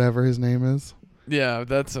whatever his name is. Yeah,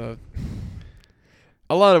 that's a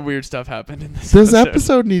lot of weird stuff happened in this This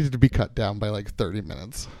episode needed to be cut down by like 30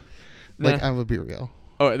 minutes. Like, Nah. I would be real.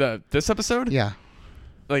 Oh, this episode? Yeah,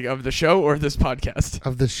 Like of the show or this podcast?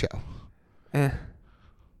 of this show.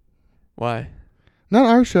 Why? Not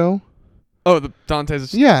our show. Oh, the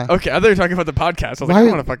Dante's. Yeah. Okay, I thought you were talking about the podcast. I was like, Why- I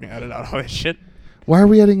don't want to fucking edit out all this shit. Why are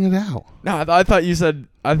we editing it out? No, I thought you said.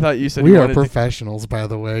 We you are wanted to- professionals, by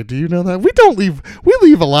the way. Do you know that? We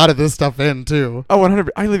leave a lot of this stuff in, too. Oh,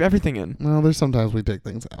 100. I leave everything in. Well, there's sometimes we take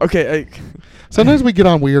things out. Okay. Sometimes we get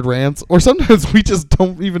on weird rants, or sometimes we just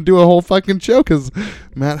don't even do a whole fucking show because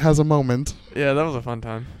Matt has a moment. Yeah, that was a fun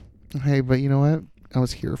time. Hey, but you know what? I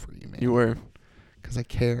was here for you, man. You were. Because I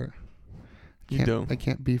care. You do. I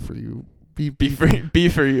can't be for you. Be for you. Be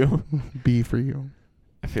for you.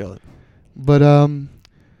 I feel it. But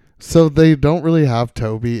so they don't really have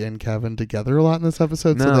Toby and Kevin together a lot in this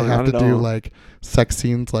episode, so No, they have not to at do all. like sex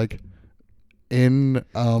scenes like in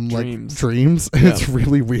Dreams. like dreams. And Yeah. it's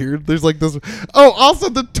really weird. There's like this also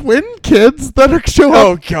the twin kids that are show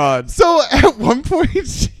Oh up. God. So at one point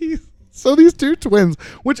so these two twins,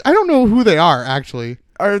 which I don't know who they are actually.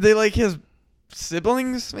 Are they like his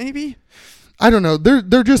siblings? Maybe. I don't know.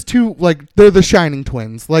 They're just two, like, they're the shining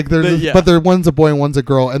twins. Like Yeah. but they're one's a boy and one's a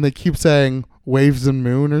girl, and they keep saying waves and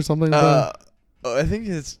moon or something like that. I think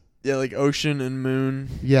it's like ocean and moon,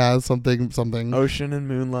 Yeah, something. ocean and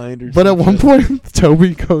moonlight. Or But at some one shit. point,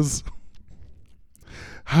 Toby goes,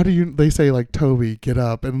 how do you, they say like, Toby, get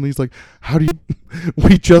up. And he's like, how do you,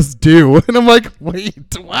 we just do. And I'm like, wait,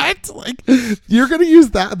 what? Like, you're going to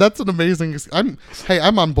use that? That's an amazing, I'm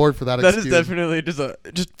on board for that That excuse. is definitely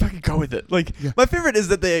just fucking go with it. Like Yeah. my favorite is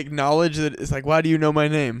that they acknowledge that it's like, why do you know my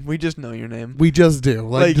name? We just know your name. We just do.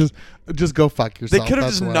 Like Like, just go fuck They yourself. could have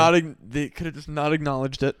That's just why. not. They could have just not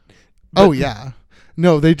acknowledged it. Oh But- yeah.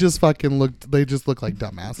 No, they just fucking looked. They just look like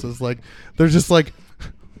dumbasses. Like they're just like,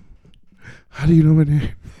 how do you know my name?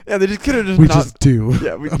 Yeah, they just could have just We not. just do.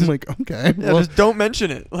 Yeah, we I'm just- like, okay. Yeah, well- just don't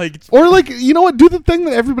mention it. Like, or like, you know what? Do the thing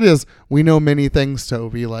that everybody does. We know many things,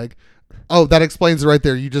 Toby. Like, oh, that explains it right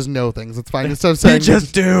there. You just know things. It's fine. Instead of saying we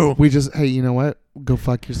just do. we just. Hey, you know what? Go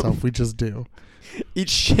fuck yourself. We just do. Eat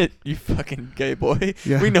shit, you fucking gay boy.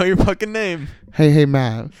 Yeah. We know your fucking name. Hey,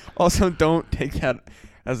 Matt. Also, don't take that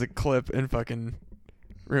as a clip and fucking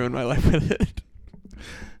ruin my life with it.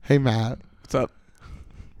 Hey, Matt. What's up?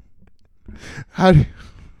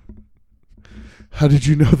 How did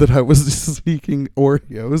you know that I was sneaking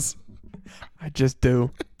Oreos? I just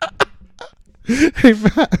do. Hey,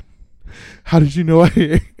 Matt. How did you know I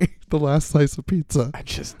ate the last slice of pizza? I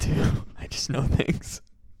just do. I just know things.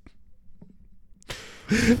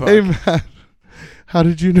 Hey, Matt. How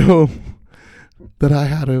did you know that I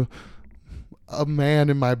had a man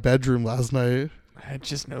in my bedroom last night? I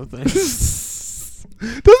just know things.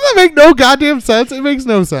 Doesn't that make no goddamn sense? It makes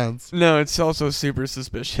no sense. No, it's also super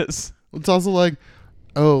suspicious. It's also like,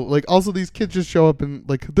 Oh, like also these kids just show up and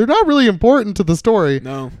like they're not really important to the story,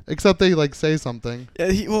 No. except they like say something.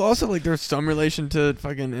 Yeah, well, also like there's some relation to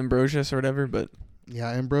fucking Ambrosius or whatever, but Yeah,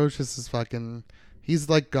 Ambrosius is fucking. He's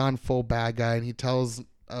like gone full bad guy, and he tells.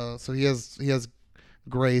 So he has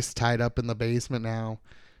Grace tied up in the basement now,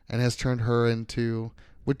 and has turned her into.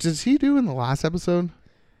 What did he do in the last episode?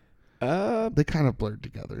 They kind of blurred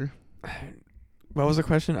together. what was the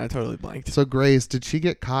question? I totally blanked. So Grace, did she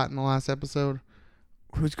get caught in the last episode?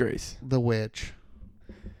 Who's Grace? The witch.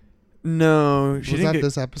 No, she Was didn't that get.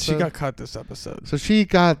 this episode? She got caught this episode, So she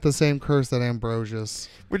got the same curse that Ambrosius,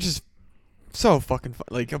 which is so fucking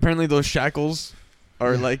like apparently those shackles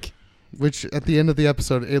are Yeah. like which at the end of the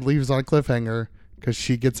episode it leaves on a cliffhanger because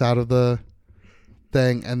she gets out of the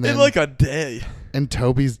thing, and then in like a day. and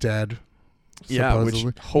Toby's dead. Yeah, which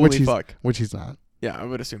supposedly. holy he's- fuck. Which he's not. Yeah, I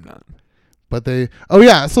would assume not. But they. Oh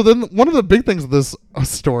yeah. So then one of the big things of this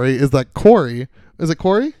story is that Corey. Is it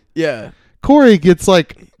Corey? Yeah, Corey gets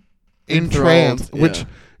like Enthralled, entranced, which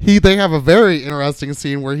they have a very interesting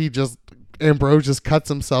scene where he just Ambrosius cuts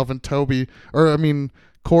himself and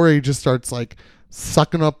Corey just starts like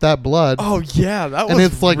sucking up that blood. Oh yeah, that was and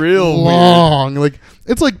it's like real weird. long. Like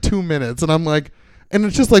it's like 2 minutes, and I'm like, and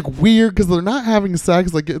it's just like weird because they're not having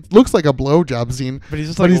sex. Like it looks like a blowjob scene, But he's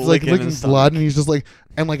just but like he's like licking his blood, stomach. and he's just like,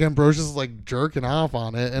 and like Ambrosius is like jerking off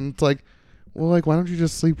on it, and it's like, well, like why don't you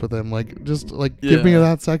just sleep with him? Like just like give me Yeah.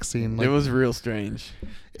 that sex scene. Like It was real strange.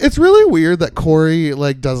 it's really weird that Corey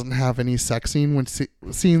like doesn't have any sex scenes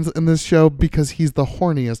in this show because he's the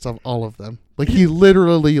horniest of all of them. Like he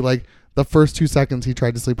literally like the first 2 seconds he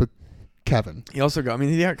tried to sleep with Kevin. He also got. I mean,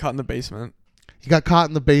 he got caught in the basement. He got caught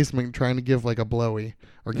in the basement trying to give like a blowy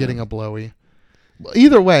or getting a blowy.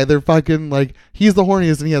 Either way, they're fucking like he's the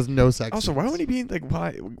horniest and he has no sex. Also, why would he be like?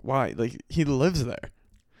 Why? Like he lives there.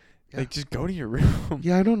 Yeah. Like just go to your room.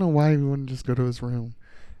 Yeah, I don't know why he wouldn't just go to his room.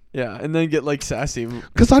 Yeah, and then get like sassy.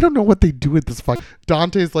 Because I don't know what they do with this fuck.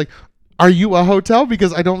 Dante's like, are you a hotel?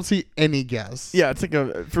 Because I don't see any guests. Yeah, it's like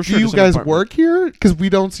a for sure. Do you just an guys apartment. work here? Because we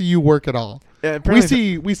don't see you work at all. Yeah, We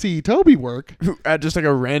apparently see Toby work. at just like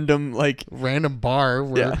a random like. Random bar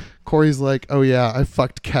where Yeah. Corey's like, oh yeah, I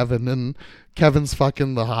fucked Kevin, and Kevin's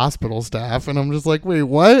fucking the hospital staff, and I'm just like, wait,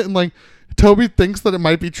 what? And like Toby thinks that it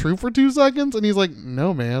might be true for 2 seconds, and he's like,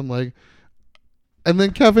 no man, like, and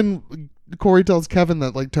then Corey tells Kevin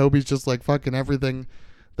that like Toby's just like fucking everything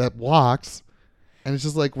that walks, and it's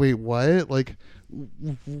just like, wait, what? Like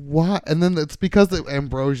what? And then it's because that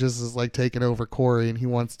Ambrosius is like taking over Corey, and he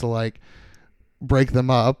wants to like break them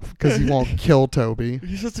up because he won't kill Toby.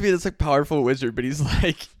 He's supposed to be this like powerful wizard, but he's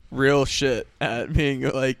like real shit at being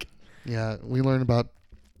like Yeah, we learn about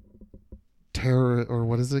terror, or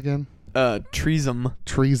what is it again? treason.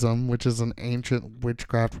 Treason, which is an ancient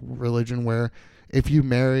witchcraft religion where if you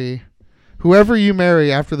marry whoever you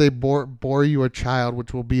marry after they bore you a child,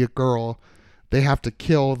 which will be a girl, they have to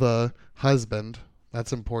kill the husband.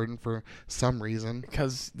 That's important for some reason.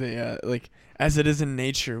 Because they like as it is in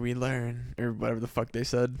nature we learn or whatever the fuck they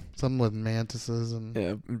said. Something with mantises and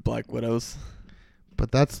Yeah, black widows.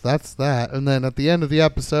 but that's that. And then at the end of the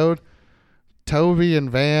episode, Toby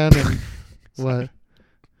and Van and what?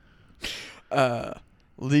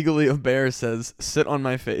 Legally of Bear says sit on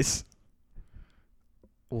my face.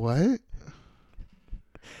 What?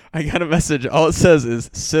 I got a message. All it says is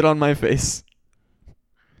sit on my face.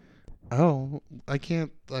 Oh, I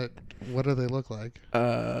can't. What do they look like?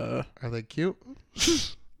 Uh, Are they cute?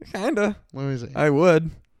 kinda. Let me see. I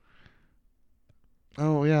would.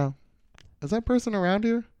 Oh yeah, is that person around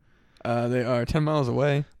here? They are 10 miles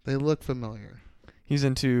away. They look familiar. He's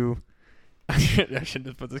into. I should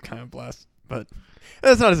just put this kind of blast, but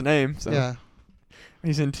that's not his name. So Yeah.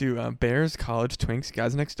 he's into bears, college, twinks,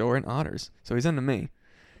 guys next door, and otters. So he's into me.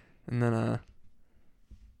 And then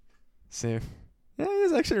see, yeah,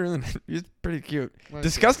 he's actually really. He's pretty cute. Let me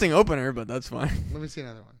Disgusting opener, but that's fine. See. Let me see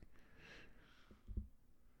another one.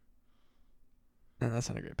 And that's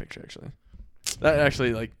not a great picture, actually. That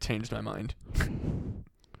actually like changed my mind.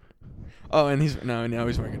 Oh, and now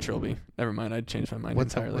he's wearing a trilby. Never mind, I changed my mind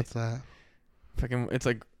entirely. What's that? Fucking, it's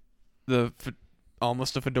like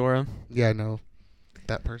almost a fedora. Yeah, I know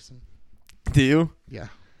that person. Do you? Yeah.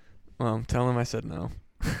 Well, tell him I said no.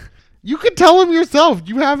 You can tell him yourself.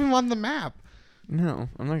 You have him on the map. No,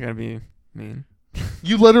 I'm not gonna be mean.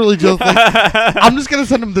 You literally just like, I'm just gonna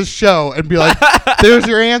send him this show and be like, "There's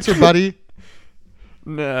your answer, buddy."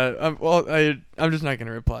 Nah, I'm just not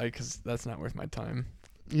gonna reply because that's not worth my time.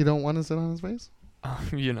 You don't want to sit on his face?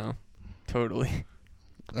 You know, totally.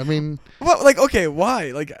 I mean, Well, like, okay,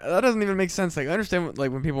 why? Like, that doesn't even make sense. Like, I understand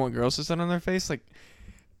like when people want girls to sit on their face. Like,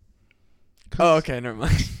 oh, okay, never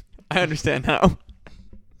mind. I understand now.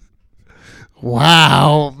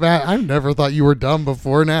 Wow, Matt, I never thought you were dumb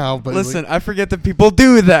before now. But Listen, I forget that people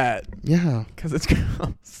do that yeah, because it's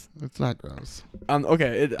gross. it's not gross.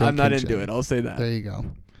 Okay, Don't I'm not kink into shame. it. I'll say that. There you go.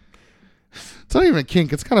 It's not even a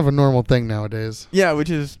kink. It's kind of a normal thing nowadays. Yeah, which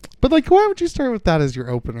is But like, why would you start with that as your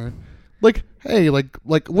opener? Like, hey, like,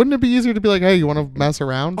 wouldn't it be easier to be like, hey, you want to mess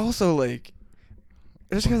around? also like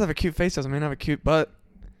just because I have a cute face doesn't mean I have a cute butt.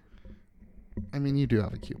 I mean, you do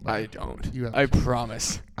have a cute butt. I don't. You have I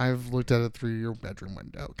promise. I've looked at it through your bedroom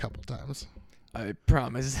window a couple times. I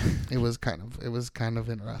promise. It was kind of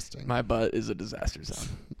interesting. My butt is a disaster zone.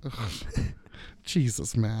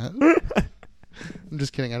 Jesus, Matt. I'm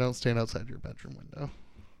just kidding. I don't stand outside your bedroom window.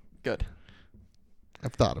 Good.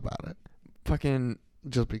 I've thought about it. Fucking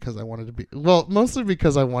Just because I wanted to be mostly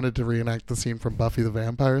because I wanted to reenact the scene from Buffy the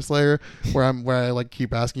Vampire Slayer where I like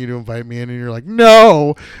keep asking you to invite me in and you're like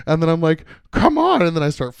no, and then I'm like come on, and then I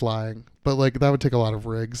start flying, but like that would take a lot of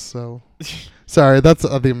rigs, so sorry, that's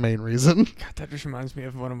the main reason. God, that just reminds me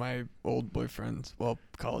of one of my old boyfriends. Well,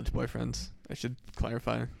 college boyfriends. I should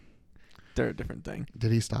clarify. They're a different thing.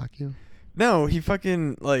 Did he stalk you? No, he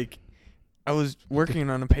fucking like I was working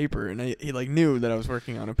on a paper and he like knew that I was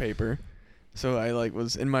working on a paper. So I like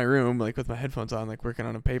was in my room like with my headphones on like working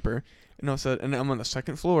on a paper, and all of a sudden, and I'm on the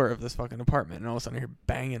second floor of this fucking apartment, and all of a sudden I hear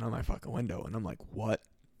banging on my fucking window, and I'm like, what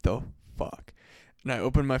the fuck? And I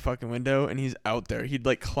open my fucking window and he's out there. He'd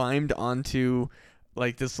like climbed onto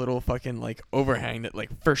like this little fucking like overhang that like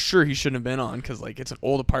for sure he shouldn't have been on because like it's an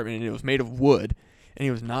old apartment and it was made of wood, and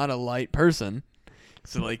he was not a light person,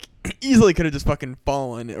 so like easily could have just fucking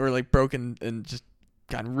fallen or like broken and just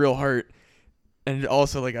gotten real hurt. And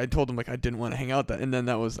also, like, I told him, like, I didn't want to hang out that. And then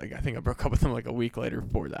that was, like, I think I broke up with him, like, a week later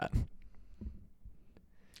for that.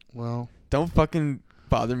 Well, Don't fucking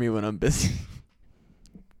bother me when I'm busy.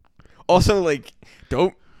 Also, like,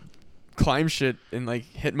 don't climb shit and, like,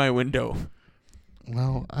 hit my window.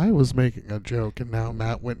 well, I was making a joke, and now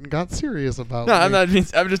Matt went and got serious about No, me. I'm not.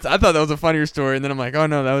 I thought that was a funnier story. And then I'm like, oh,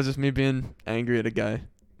 no, that was just me being angry at a guy.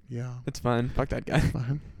 Yeah, It's fine. Fuck that guy.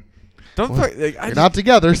 fine. Don't Well, fuck. Like, You're not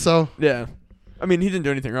together, so Yeah. I mean, he didn't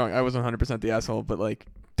do anything wrong. I was 100% the asshole. But, like,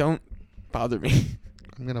 don't bother me.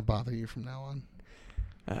 I'm gonna bother you from now on.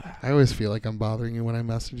 I always feel like I'm bothering you when I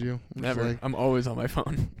message you. I'm just Never. like, I'm always on my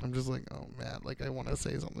phone. I'm just like, oh Matt, like I want to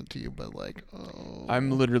say something to you, but like, oh.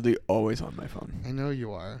 I'm literally always on my phone. I know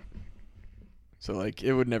you are. So like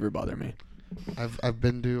it would never bother me. I've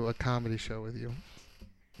been to a comedy show with you.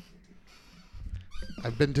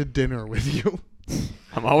 I've been to dinner with you.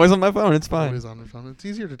 I'm always on my phone. It's fine. Always on your phone. It's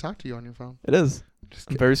easier to talk to you on your phone. It is. Just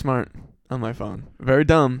I'm kidding. very smart on my phone. Very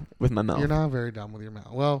dumb with my mouth. You're not very dumb with your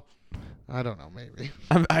mouth. Well, I don't know, maybe.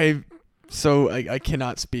 I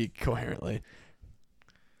cannot speak coherently.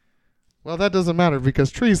 Well, that doesn't matter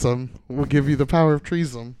because Treesome will give you the power of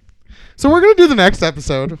Treesome. So we're gonna do the next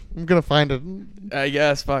episode. I'm gonna find it. I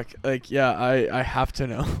guess. Fuck. Like yeah. I have to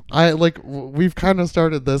know. We've kind of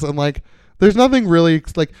started this, and like, there's nothing really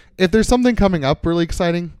like. If there's something coming up really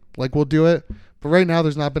exciting, like we'll do it. But right now,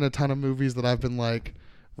 there's not been a ton of movies that I've been like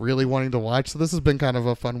really wanting to watch. So this has been kind of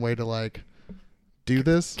a fun way to like do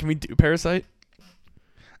this. Can we do Parasite?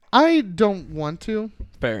 I don't want to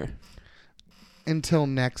Fair. until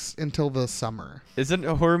the summer. Is it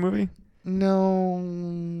a horror movie? No.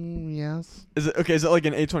 Yes. Is it okay? Is it like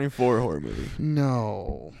an A24 horror movie?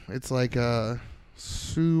 No. It's like a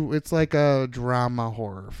drama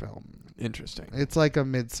horror film. Interesting. It's like a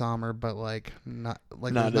Midsummer, but like not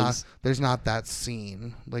like Not there's not that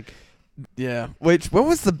scene like Yeah. Wait. What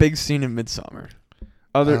was the big scene in Midsommar?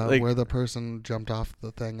 Other like where the person jumped off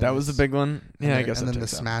the thing. that was the big one. Yeah, I guess. And that then the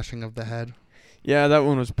checks out. smashing of the head. Yeah, that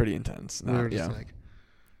one was pretty intense. We were yeah. just like,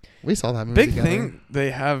 we saw that movie Big together. thing they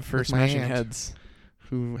have for with my smashing aunt. heads.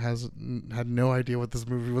 Who had no idea what this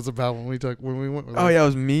movie was about when we went. Oh yeah, it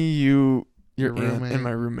was me, you, your aunt, roommate. and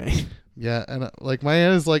my roommate. Yeah, and like my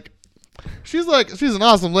aunt is like, she's an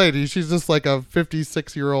awesome lady. She's just like a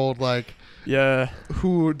 56-year-old like Yeah.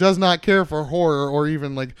 who does not care for horror or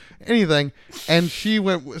even like anything. And she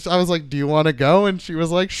went. I was like, "Do you want to go?" And she was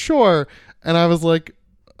like, "Sure." And I was like,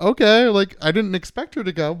 "Okay." Like I didn't expect her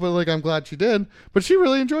to go, but like I'm glad she did. But she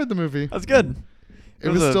really enjoyed the movie. That's good. It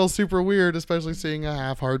was still super weird, especially seeing a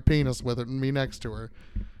half-hard penis with it and me next to her.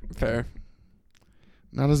 fair.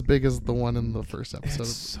 Not as big as the one in the first episode.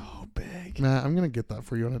 It's so big. Matt, I'm gonna get that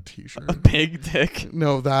for you on a T-shirt. A big dick.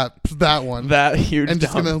 No, that one. That huge. And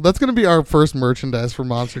dump. that's gonna be our first merchandise for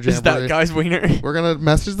Monster Jamboree. Is that guy's wiener? We're gonna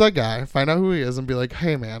message that guy, find out who he is, and be like,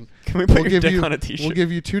 "Hey, man, Can we put we'll your give dick you on a t-shirt? we'll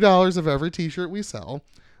give you $2 of every T-shirt we sell.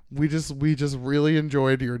 We just really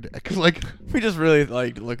enjoyed your dick. Like, We just really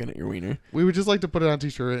liked looking at your wiener. we would just like to put it on a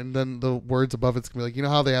t-shirt, and then the words above it's gonna be like, you know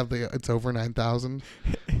how they have the it's over 9,000.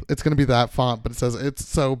 It's gonna be that font, but it says it's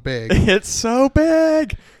so big. It's so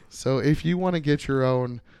big. So if you want to get your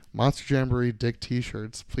own Monster Jamboree dick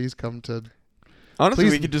t-shirts, please come to. Honestly,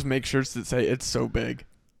 Please- we could just make shirts that say it's so big.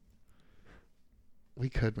 We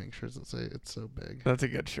could make sure to say it's so big. That's a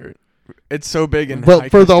good shirt. It's so big and But high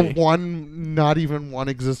for the crispy. one, not even one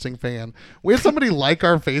existing fan, we had somebody like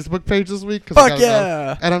our Facebook page this week. 'Cause Fuck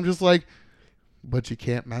yeah. And I'm just like, but you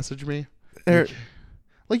can't message me. There-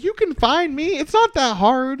 Like, you can find me. It's not that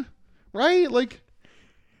hard, right? Like,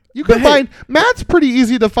 you But can hey- find Matt's pretty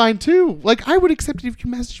easy to find too. Like, I would accept it if you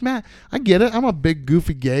message Matt. I get it. I'm a big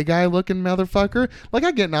goofy gay guy looking motherfucker. Like,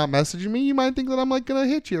 I get not messaging me. You might think that I'm like gonna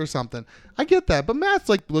hit you or something. I get that, but Matt's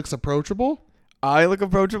like looks approachable. I look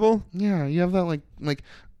approachable. Yeah, you have that like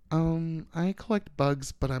I collect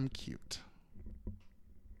bugs, but I'm cute.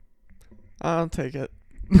 I'll take it.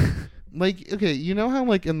 Like, okay, you know how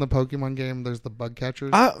like in the Pokemon game there's the bug catchers?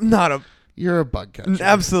 I'm not a. You're a bug catcher.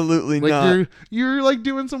 Absolutely Like not. you're like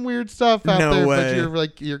doing some weird stuff out No there, way.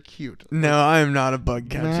 but you're cute. No, I am not a bug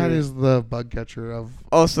catcher. Matt is the bug catcher of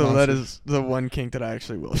Also, that monsters. is the one kink that I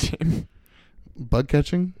actually will shame. Bug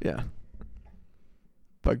catching. Yeah.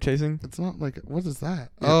 Bug chasing? It's not like, what is that?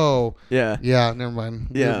 Yeah. Oh, Yeah. yeah. Never mind.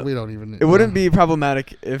 Yeah. we don't even. It wouldn't be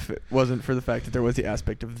problematic if it wasn't for the fact that there was the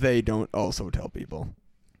aspect of they don't also tell people.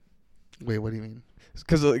 Wait, what do you mean?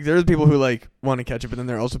 Because like, there's people who like want to catch it, but then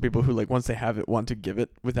there are also people who like once they have it want to give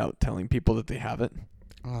it without telling people that they have it.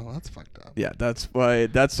 Oh, that's fucked up. Yeah, that's why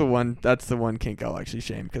that's the one kink I'll actually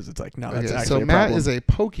shame because it's like no, that's Okay, actually so a Matt problem. is a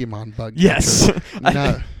Pokemon bug Yes. catcher.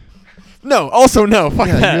 Not- No, also no. Fuck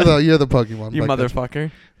yeah, that. you're the Pokemon. You bug catcher.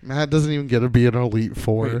 motherfucker. Matt doesn't even get to be an Elite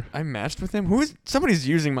Four. Wait, I matched with him? Somebody's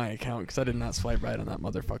using my account because I did not swipe right on that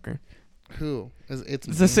motherfucker. Who? It's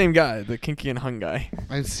It's the same guy, the kinky and hung guy.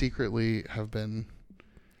 I secretly have been.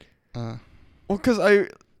 Well, because I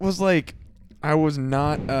was like, I was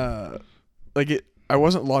not, I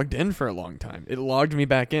wasn't logged in for a long time. It logged me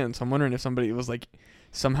back in, so I'm wondering if somebody was like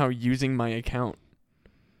somehow using my account.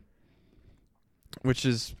 Which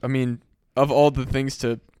is, I mean, of all the things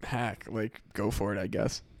to hack, like, go for it, I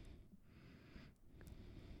guess.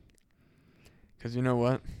 Because you know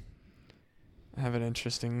what? I have an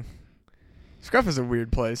interesting... Scruff is a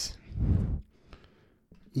weird place.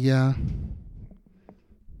 Yeah.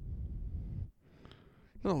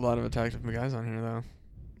 There's a lot of attractive guys on here, though.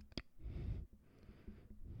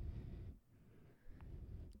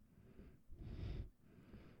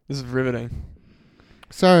 This is riveting.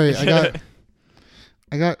 Sorry,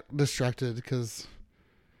 I got distracted because,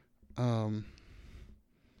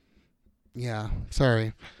 yeah.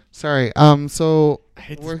 Sorry. So I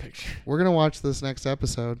hate We're- this picture. we're gonna watch this next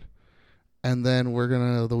episode, and then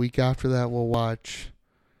the week after that we'll watch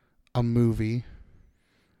a movie.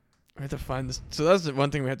 I have to find this. So that's the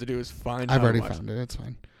one thing we have to do is find. I've how to already watch found it. It's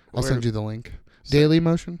fine. I'll Where- send you the link. So- Daily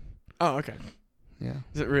Motion. Oh, okay. Yeah.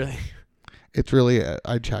 Is it really? It's really.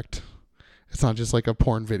 I checked. It's not just like a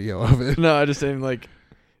porn video of it. No, I just saying like.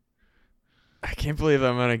 I can't believe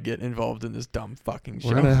I'm gonna get involved in this dumb fucking show.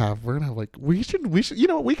 We're gonna have like we should we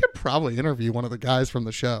could probably interview one of the guys from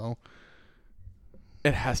the show.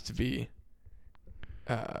 It has to be.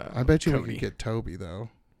 I bet you we Cody. could get Toby though.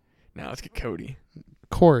 No, let's get Cody.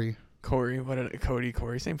 Corey. Corey, what did it?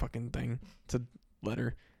 Corey, same fucking thing. It's a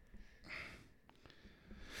letter.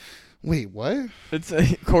 Wait, what? It's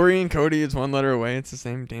Corey and Cody is one letter away. It's the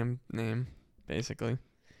same damn name, basically.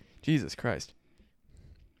 Jesus Christ.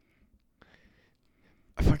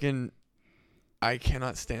 I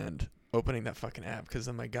cannot stand opening that fucking app because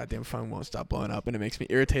then my goddamn phone won't stop blowing up and it makes me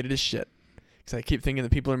irritated as shit. Because I keep thinking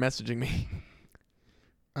that people are messaging me.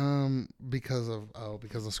 Because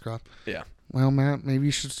of Scruff. Yeah. Well, Matt, maybe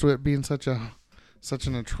you should quit being such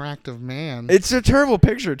an attractive man. It's a terrible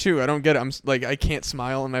picture too. I don't get it. I can't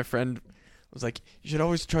smile, and my friend was like, "You should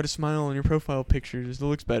always try to smile on your profile pictures. It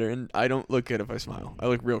looks better." And I don't look good if I smile. I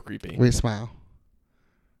look real creepy. Wait, smile.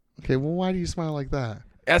 Okay, well, why do you smile like that?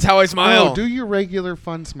 That's how I smile. No, do your regular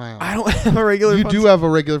fun smile. I don't have a regular. You fun do have a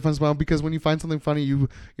regular fun smile because when you find something funny,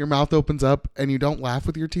 your mouth opens up and you don't laugh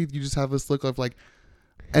with your teeth. You just have this look of like,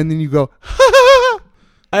 and then you go.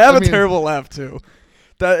 I have I a mean- terrible laugh too.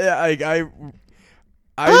 That I need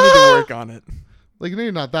to work on it. Like,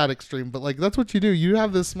 maybe not that extreme, but like that's what you do. You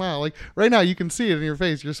have this smile. Like right now, you can see it in your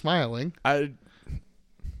face. You're smiling. I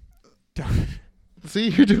See,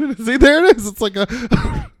 you're doing it. See, there it is. It's like a.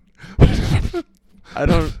 I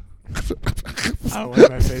don't like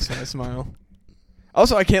my face when I smile.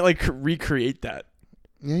 Also, I can't like recreate that.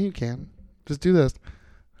 Yeah, you can. Just do this.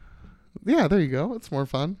 Yeah, there you go. It's more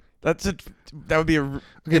fun. That would be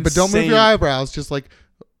Okay, but don't move your eyebrows. Just like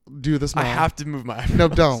do the smile. I have to move my eyebrows. No,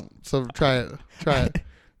 don't. So try it. Try it.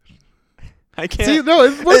 I can't. See, no,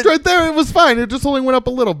 it worked right there. It was fine. It just only went up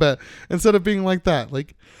a little bit instead of being like that.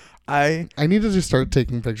 Like, I need to just start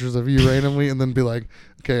taking pictures of you randomly and then be like,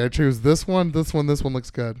 okay, I choose this one. This one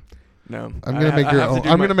looks good. No, I'm gonna make your own.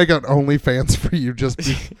 I'm gonna make an OnlyFans for you.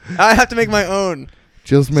 I have to make my own.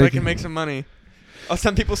 So I can make some money. I'll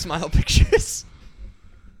send people smile pictures.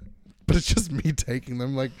 But it's just me taking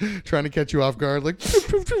them, like trying to catch you off guard, like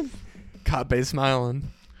Kabe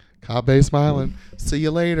smiling. Kabe smiling. See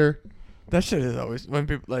you later. That shit is always when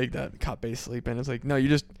people like that Kabe sleeping. It's like, no, you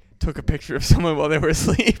just took a picture of someone while they were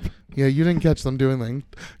asleep. Yeah, you didn't catch them doing things.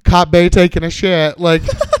 Kabe taking a shit, like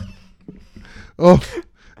oh,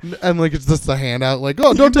 and like it's just a handout, like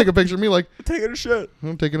oh, don't take a picture of me, like taking a shit.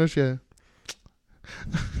 I'm taking a shit.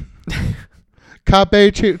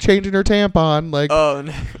 Kabe changing her tampon, like oh,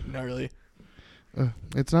 gnarly.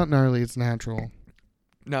 It's not gnarly, it's natural.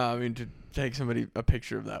 No, I mean to take somebody a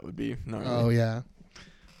picture of that would be gnarly. Oh yeah,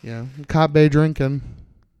 yeah. Kabe drinking.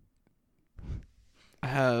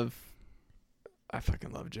 I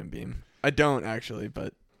fucking love Jim Beam. I don't actually,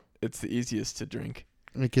 but it's the easiest to drink.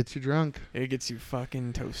 It gets you drunk. It gets you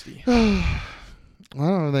fucking toasty. I don't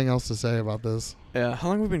have anything else to say about this. Yeah, how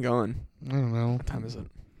long have we been going? I don't know. What time is it?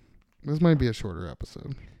 This might be a shorter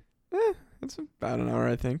episode. It's about an hour,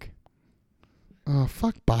 I think. Oh,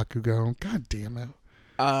 fuck Bakugo. God damn it.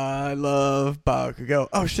 I love Bakugo.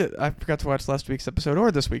 Oh, shit. I forgot to watch last week's episode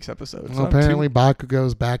or this week's episode. Well, apparently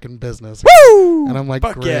Bakugo's back in business. Woo! And I'm like,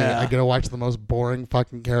 Fuck great. yeah. I get to watch the most boring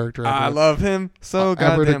fucking character ever. I love him so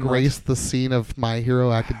ever to goddamn grace much. the scene of My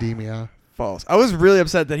Hero Academia. False. I was really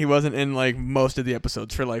upset that he wasn't in like most of the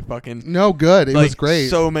episodes for like fucking. No, good. It like, was great.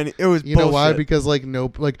 So many. It was. You bullshit. know why? Because like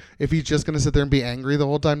if he's just gonna sit there and be angry the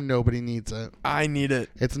whole time, nobody needs it. I need it.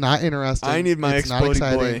 It's not interesting. I need my it's not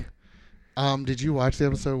exploding exciting. boy. Did you watch the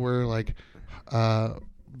episode where like,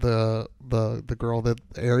 the girl that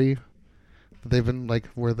Eri, they've been like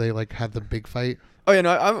where they like had the big fight? Oh yeah,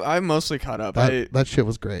 no, I'm mostly caught up. That shit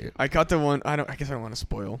was great. I caught the one. I guess I don't want to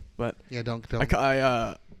spoil, but Yeah, don't.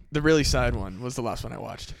 The really sad one was the last one I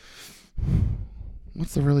watched.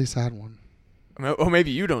 What's the really sad one? Oh,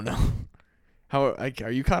 maybe you don't know.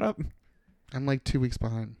 Are you caught up? I'm like 2 weeks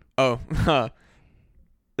behind. Oh,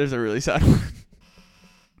 there's a really sad one.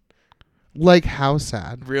 Like how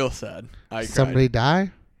sad? Real sad. Somebody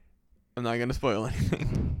die? I'm not gonna spoil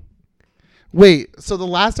anything. Wait, so the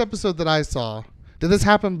last episode that I saw, did this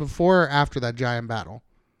happen before or after that giant battle?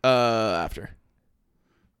 After.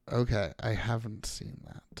 Okay, I haven't seen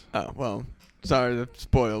that. Oh well, sorry to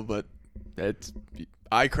spoil, but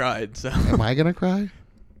I cried. So am I gonna cry?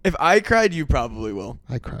 If I cried, you probably will.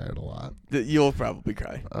 I cried a lot. You'll probably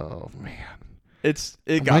cry. Oh man,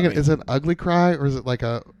 it got me. Is it an ugly cry or is it like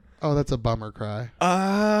a that's a bummer cry?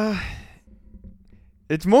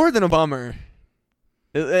 It's more than a bummer.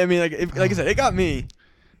 I mean, like I said, it got me.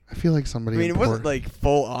 I feel like somebody. I mean, it wasn't like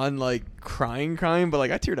full on like crying, but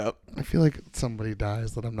like I teared up. I feel like somebody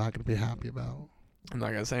dies that I'm not gonna be happy about. I'm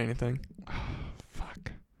not gonna say anything.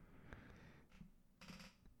 Fuck.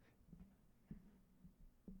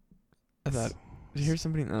 I thought, did you hear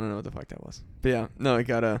somebody? I don't know what the fuck that was. But yeah, no, it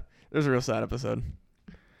got It was a real sad episode.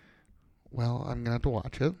 Well, I'm gonna have to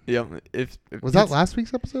watch it. Yeah. If was that last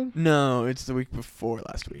week's episode? No, it's the week before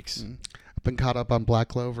last week's. I've been caught up on Black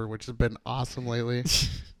Clover, which has been awesome lately.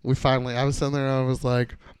 I was sitting there and I was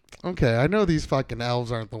like, okay, I know these fucking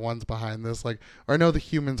elves aren't the ones behind this, like, or I know the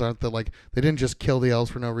humans aren't they didn't just kill the elves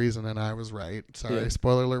for no reason, and I was right. Sorry, Yeah.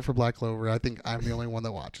 Spoiler alert for Black Clover. I think I'm the only one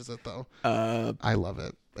that watches it though. I love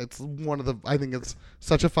it. It's I think it's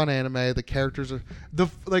such a fun anime. The characters are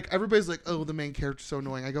everybody's like, oh, the main character's so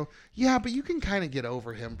annoying. I go, yeah, but you can kind of get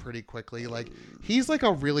over him pretty quickly. Like, he's like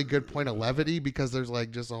a really good point of levity because there's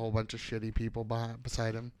like just a whole bunch of shitty people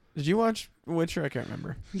beside him. Did you watch Witcher? I can't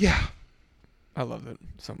remember. Yeah. I love it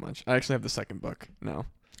so much. I actually have the second book now.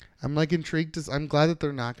 I'm like intrigued. I'm glad that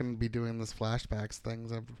they're not going to be doing this flashbacks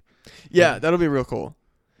things. Yeah, that'll be real cool.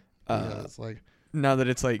 It's like now that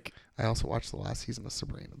it's like I also watched the last season of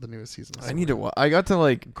Sabrina, the newest season of Sabrina. I need to watch. I got to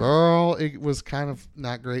like girl, it was kind of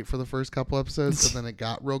not great for the first couple episodes, but then it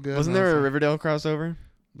got real good. Wasn't there a Riverdale crossover?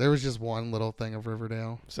 There was just one little thing of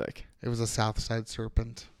Riverdale. Sick. It was a Southside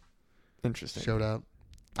Serpent. Interesting. Showed up.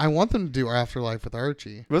 I want them to do Afterlife with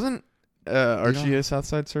Archie. Wasn't Archie a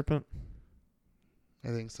Southside Serpent? I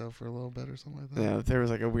think so, for a little bit or something like that. Yeah, there was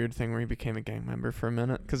like a weird thing where he became a gang member for a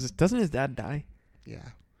minute. Because doesn't his dad die? Yeah,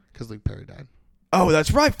 because Luke Perry died. Oh,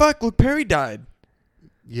 that's right. Fuck, Luke Perry died.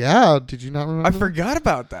 Yeah, did you not remember? I forgot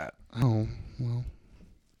about that. Oh, well.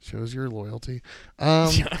 Shows your loyalty.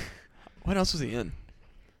 What else was he in?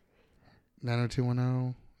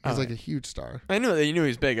 90210. He's like a huge star. I know that you knew he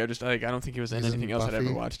was big. I don't think he was in He's in anything else I'd ever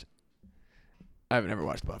Buffy? watched. I haven't ever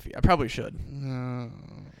watched Buffy. I probably should. No.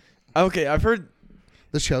 Okay, I've heard.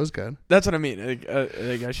 The show's good. That's what I mean.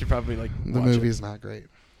 I should probably The watch movie's it. not great.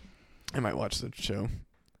 I might watch the show.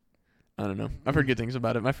 I don't know. I've heard good things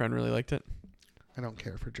about it. My friend really liked it. I don't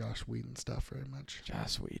care for Josh Whedon stuff very much.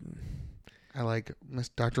 Joss Whedon. I like Miss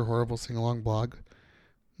Dr. Horrible sing along blog.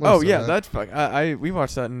 Oh yeah, that's fuck. We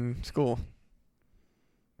watched that in school.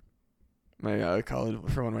 My college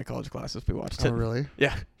for one of my college classes, we watched it. Oh really?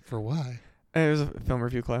 Yeah. For why? It was a film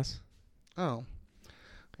review class. Oh.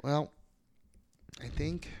 Well, I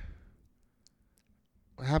think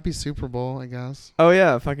happy Super Bowl, I guess. Oh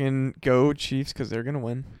yeah, fucking go Chiefs because they're gonna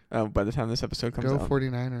win. By the time this episode comes Go out.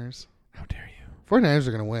 49ers. How dare you? 49ers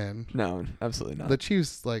are going to win. No, absolutely not. The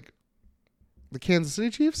Chiefs, the Kansas City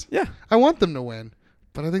Chiefs? Yeah. I want them to win,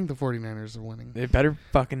 but I think the 49ers are winning. They better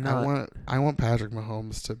fucking not. I want Patrick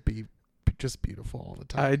Mahomes to be just beautiful all the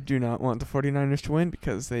time. I do not want the 49ers to win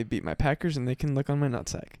because they beat my Packers and they can look on my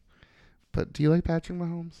nutsack. But do you like Patrick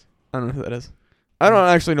Mahomes? I don't know who that is. I don't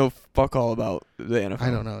actually know fuck all about the NFL.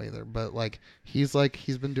 I don't know either, but he's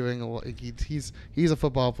been doing a lot. He's a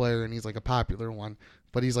football player and he's like a popular one,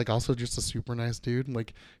 but he's like also just a super nice dude.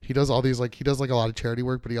 Like he does all these he does like a lot of charity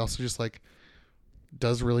work, but he also just like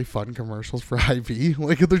does really fun commercials for IV.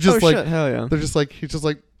 Like they're just shit, hell yeah. They're just like he's just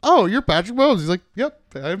like, oh, you're Patrick Mahomes. He's like, yep,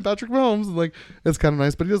 I'm Patrick Mahomes. And like it's kind of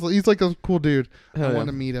nice, but he's like a cool dude. Hell I yeah. want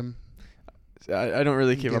to meet him. I don't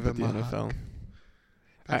really keep Give up with the him a NFL. hug.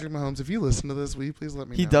 Patrick Mahomes, if you listen to this, will you please let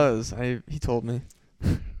me know? He does. He told me.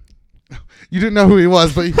 You didn't know who he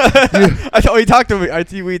was, but He talked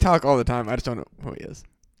to me. We talk all the time. I just don't know who he is.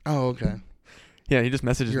 oh, okay. Yeah, he just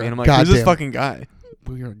messages You're me, a and I'm like, "Who's this goddamn- fucking guy?"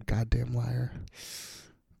 Well, you're a goddamn liar.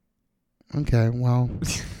 Okay, well,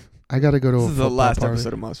 I gotta go to This a is the football last party.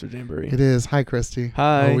 episode of Monster Jamboree. It is. Hi, Christy.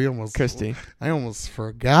 Hi, Oh, we almost, Christy. I almost I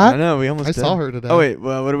forgot. know we almost. I did. saw her today. Oh wait,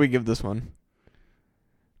 well, what do we give this one?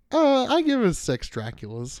 I give it 6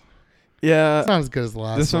 Draculas. Yeah, It's not as good as the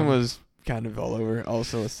last this one was kind of all over.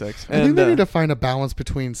 Also a 6. I think they need to find a balance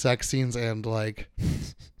between sex scenes and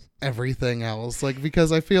everything else.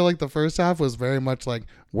 Because I feel like the first half was very much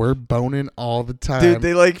we're boning all the time. dude,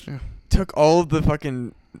 they Yeah. took all of the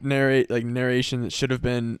fucking narration that should have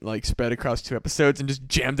been spread across 2 episodes and just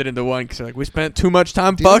jammed it into one because they're we spent too much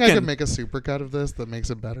time Do you think I fucking. could make a supercut of this that makes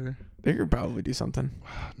it better? They could probably do something.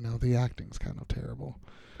 No, the acting's kind of terrible.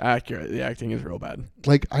 Accurate. The acting is real bad.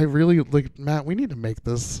 I really Matt. We need to make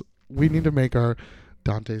this. We need to make our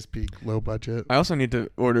Dante's Peak low budget. I also need to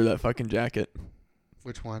order that fucking jacket,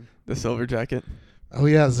 Which one? the silver jacket. Oh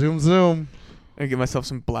yeah, zoom. I get myself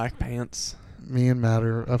some black pants. Me and Matt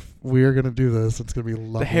we are gonna do this. It's gonna be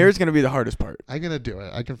lovely. The hair is gonna be the hardest part. I'm gonna do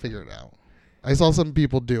it. I can figure it out. I saw some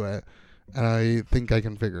people do it, and I think I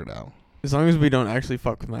can figure it out. As long as we don't actually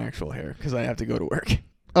fuck with my actual hair, because I have to go to work.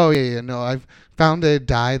 Oh yeah. No, I've found a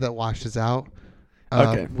dye that washes out.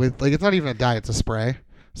 Okay. With it's not even a dye; it's a spray.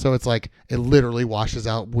 So it's it literally washes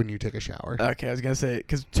out when you take a shower. Okay, I was gonna say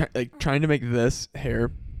because trying to make this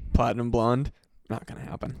hair platinum blonde, not gonna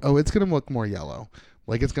happen. Oh, it's gonna look more yellow.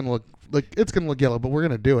 It's gonna look yellow, but we're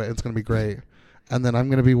gonna do it. It's gonna be great. And then I'm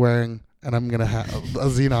gonna be wearing, and I'm gonna have a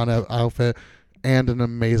Xenon outfit and an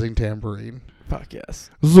amazing tambourine. Fuck yes.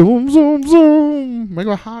 Zoom, zoom, zoom. Make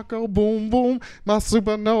my heart go boom, boom. My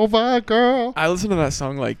supernova girl. I listened to that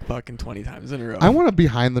song fucking 20 times in a row. I want to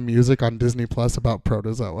behind the music on Disney Plus about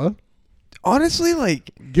Protozoa. honestly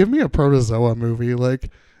Give me a Protozoa movie,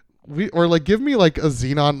 give me a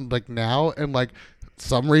Xenon now and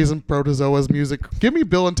some reason Protozoa's music. Give me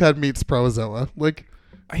Bill and Ted meets Protozoa.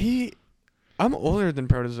 I'm older than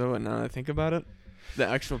Protozoa now that I think about it. The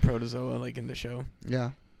actual Protozoa in the show.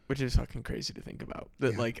 Yeah. Which is fucking crazy to think about.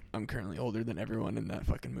 That Yeah. I'm currently older than everyone in that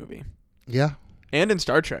fucking movie. Yeah. And in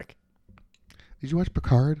Star Trek. Did you watch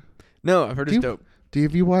Picard? No, I've heard it's dope. Do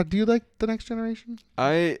you like The Next Generation?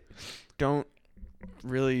 I don't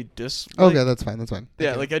really Okay, that's fine.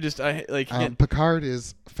 Yeah, Okay. Picard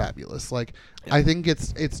is fabulous. I think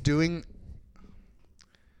it's doing.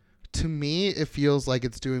 To me, it feels like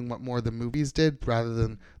it's doing what more the movies did rather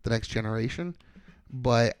than The Next Generation.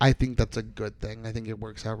 But I think that's a good thing. I think it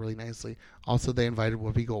works out really nicely. Also, they invited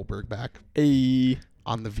Whoopi Goldberg back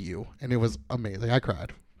on The View, and it was amazing. I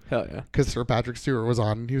cried Hell yeah. because Sir Patrick Stewart was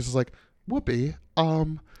on, and he was just like, Whoopi,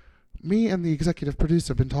 me and the executive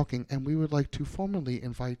producer have been talking, and we would like to formally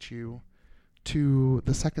invite you to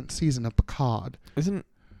the 2nd season of Picard. Isn't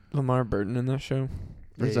Lamar Burton in that show?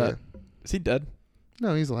 Or is Yeah. he dead?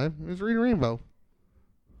 No, he's alive. He's reading Rainbow.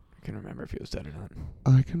 I can't remember if he was dead or not.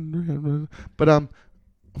 I can remember. But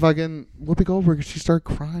fucking Whoopi Goldberg, she started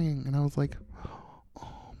crying, and I was like,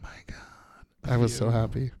 oh my god. I was so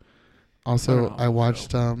happy. Also, I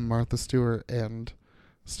watched Martha Stewart and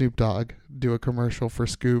Snoop Dogg do a commercial for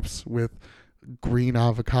Scoops with green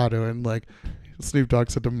avocado, and like Snoop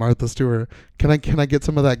Dogg said to Martha Stewart, "Can I get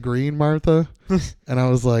some of that green, Martha?" And I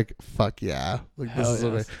was like, "Fuck yeah!" Like Hell this is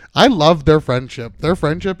yes. amazing. I love their friendship. Their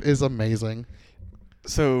friendship is amazing.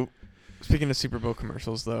 So, speaking of Super Bowl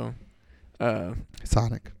commercials, though,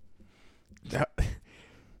 Sonic.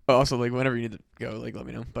 also like whenever you need to go, like let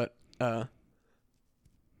me know. But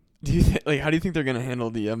do you how do you think they're gonna handle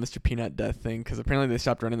the Mr. Peanut death thing? Because apparently they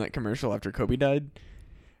stopped running that commercial after Kobe died,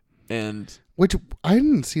 and Which I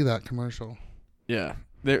didn't see that commercial. yeah,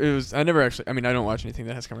 it was. I never actually. I mean, I don't watch anything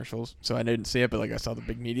that has commercials, so I didn't see it. But like, I saw the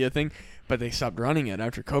big media thing. But they stopped running it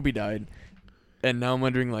after Kobe died, and now I'm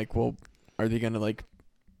wondering, like, well, are they gonna like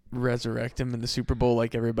resurrect him in the Super Bowl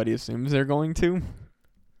like everybody assumes they're going to?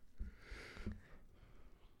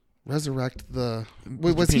 Resurrect the. Mr.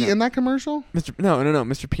 Wait, was he Peanut. in that commercial? No.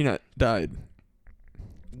 Mr. Peanut died.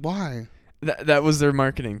 Why? That was their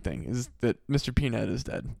marketing thing. Is that Mr. Peanut is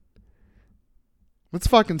dead? That's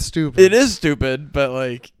fucking stupid. It is stupid, but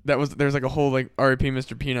like there's like a whole like R.I.P.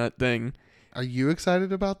 Mr. Peanut thing. Are you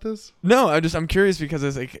excited about this? No, I'm curious because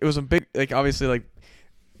it's like it was a big like obviously like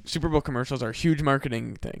Super Bowl commercials are a huge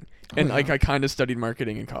marketing thing, and yeah. like I kind of studied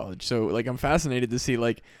marketing in college, so like I'm fascinated to see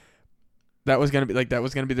like that was gonna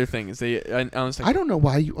be their thing. Is they announced like, I don't know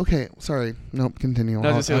why you. Okay, sorry. Nope. Continue. I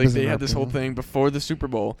was gonna say like they had this whole interrupting thing before the Super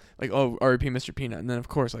Bowl, like R.I.P. Mr. Peanut, and then of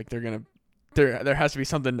course like there has to be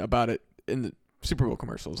something about it in the Super Bowl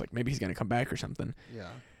commercials, like maybe he's gonna come back or something. you. Yeah.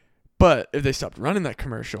 But if they stopped running that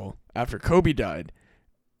commercial after Kobe died,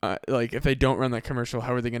 like if they don't run that commercial,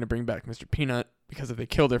 how are they gonna bring back Mr. Peanut? Because if they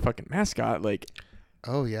kill their fucking mascot, like,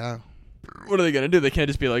 Oh yeah. what are they gonna do? They can't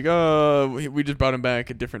just be like, oh, we just brought him back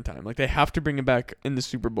a different time. Like they have to bring him back in the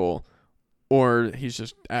Super Bowl, or he's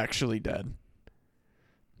just actually dead.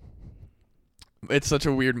 It's such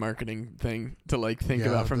a weird marketing thing to like think Yeah,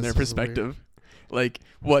 about from their this is weird. perspective. Like,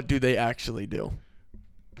 what do they actually do?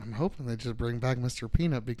 I'm hoping they just bring back Mr.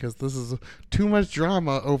 Peanut because this is too much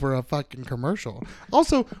drama over a fucking commercial.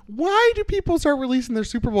 Also, why do people start releasing their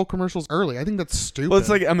Super Bowl commercials early? I think that's stupid. Well, it's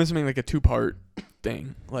like I'm assuming like a 2-part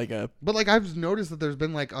thing, like a But like I've noticed that there's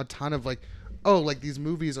been like a ton of like, oh, like these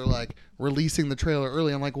movies are like releasing the trailer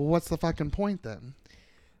early. I'm like, well, what's the fucking point then?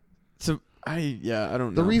 so. I don't know.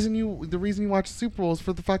 The reason you watch Super Bowl is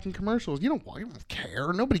for the fucking commercials. You don't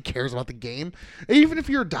care. Nobody cares about the game. Even if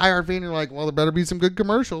you're a diehard fan, you're like, well, there better be some good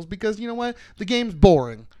commercials because you know what? The game's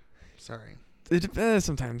boring. Sorry.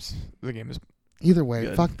 Sometimes the game is Either way,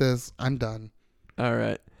 Good. fuck this. I'm done. all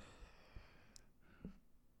right.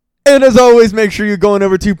 And as always, make sure you're going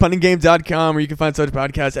over to punandgames.com where you can find such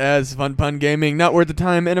podcasts as Fun Pun Gaming, Not Worth the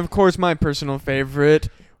Time, and of course my personal favorite,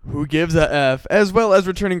 Who Gives a F, as well as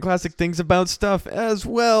returning classic things about stuff, as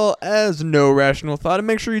well as No Rational Thought. And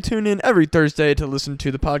make sure you tune in every Thursday to listen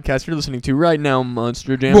to the podcast you're listening to right now,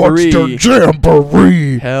 Monster Jamboree. Monster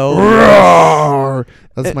Jamboree. Hell Roar.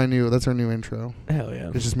 That's our new intro. Hell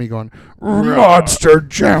yeah. It's just me going, Monster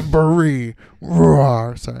Jamboree.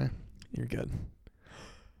 Roar. Sorry. You're good.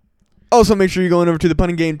 Also, make sure you're going over to the Pun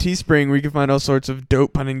and Game Teespring where you can find all sorts of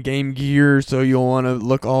dope Pun and Game gear, so you'll want to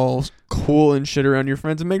look all cool and shit around your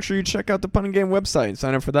friends. And make sure you check out the Pun and Game website and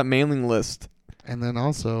sign up for that mailing list. And then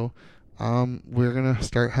also, we're going to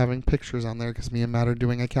start having pictures on there because me and Matt are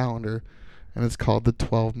doing a calendar, and it's called the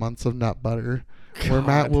 12 Months of Nut Butter, where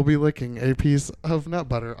Matt will be licking a piece of nut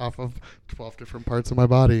butter off of 12 different parts of my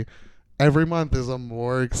body. Every month is a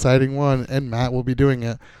more exciting one, and Matt will be doing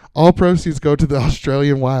it. All proceeds go to the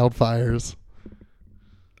Australian wildfires.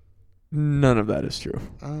 None of that is true.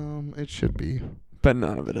 It should be. But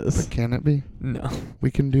none of it is. But can it be? No,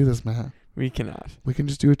 We can do this, Matt. we cannot. We can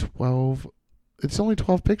just do a 12. It's only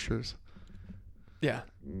 12 pictures. Yeah.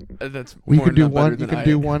 That's We more can do nut butter one. You than can I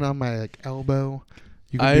do one on my like elbow.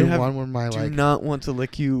 You can I do have- one with my do like not want to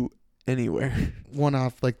lick you anywhere. one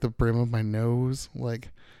off like the brim of my nose, like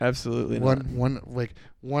Absolutely not.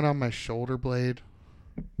 one on my shoulder blade.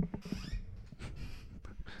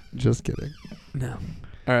 Just kidding. No.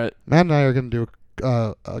 All right. Matt and I are gonna do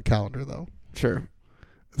a calendar though. Sure.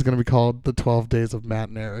 It's gonna be called the 12 Days of Matt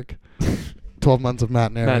and Eric. 12 Months of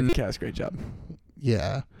Matt and Eric. Matt and Cass, great job.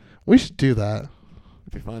 Yeah, we should do that.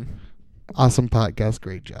 It'd be fun. Awesome podcast.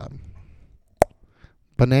 Great job.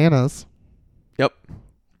 Bananas. Yep.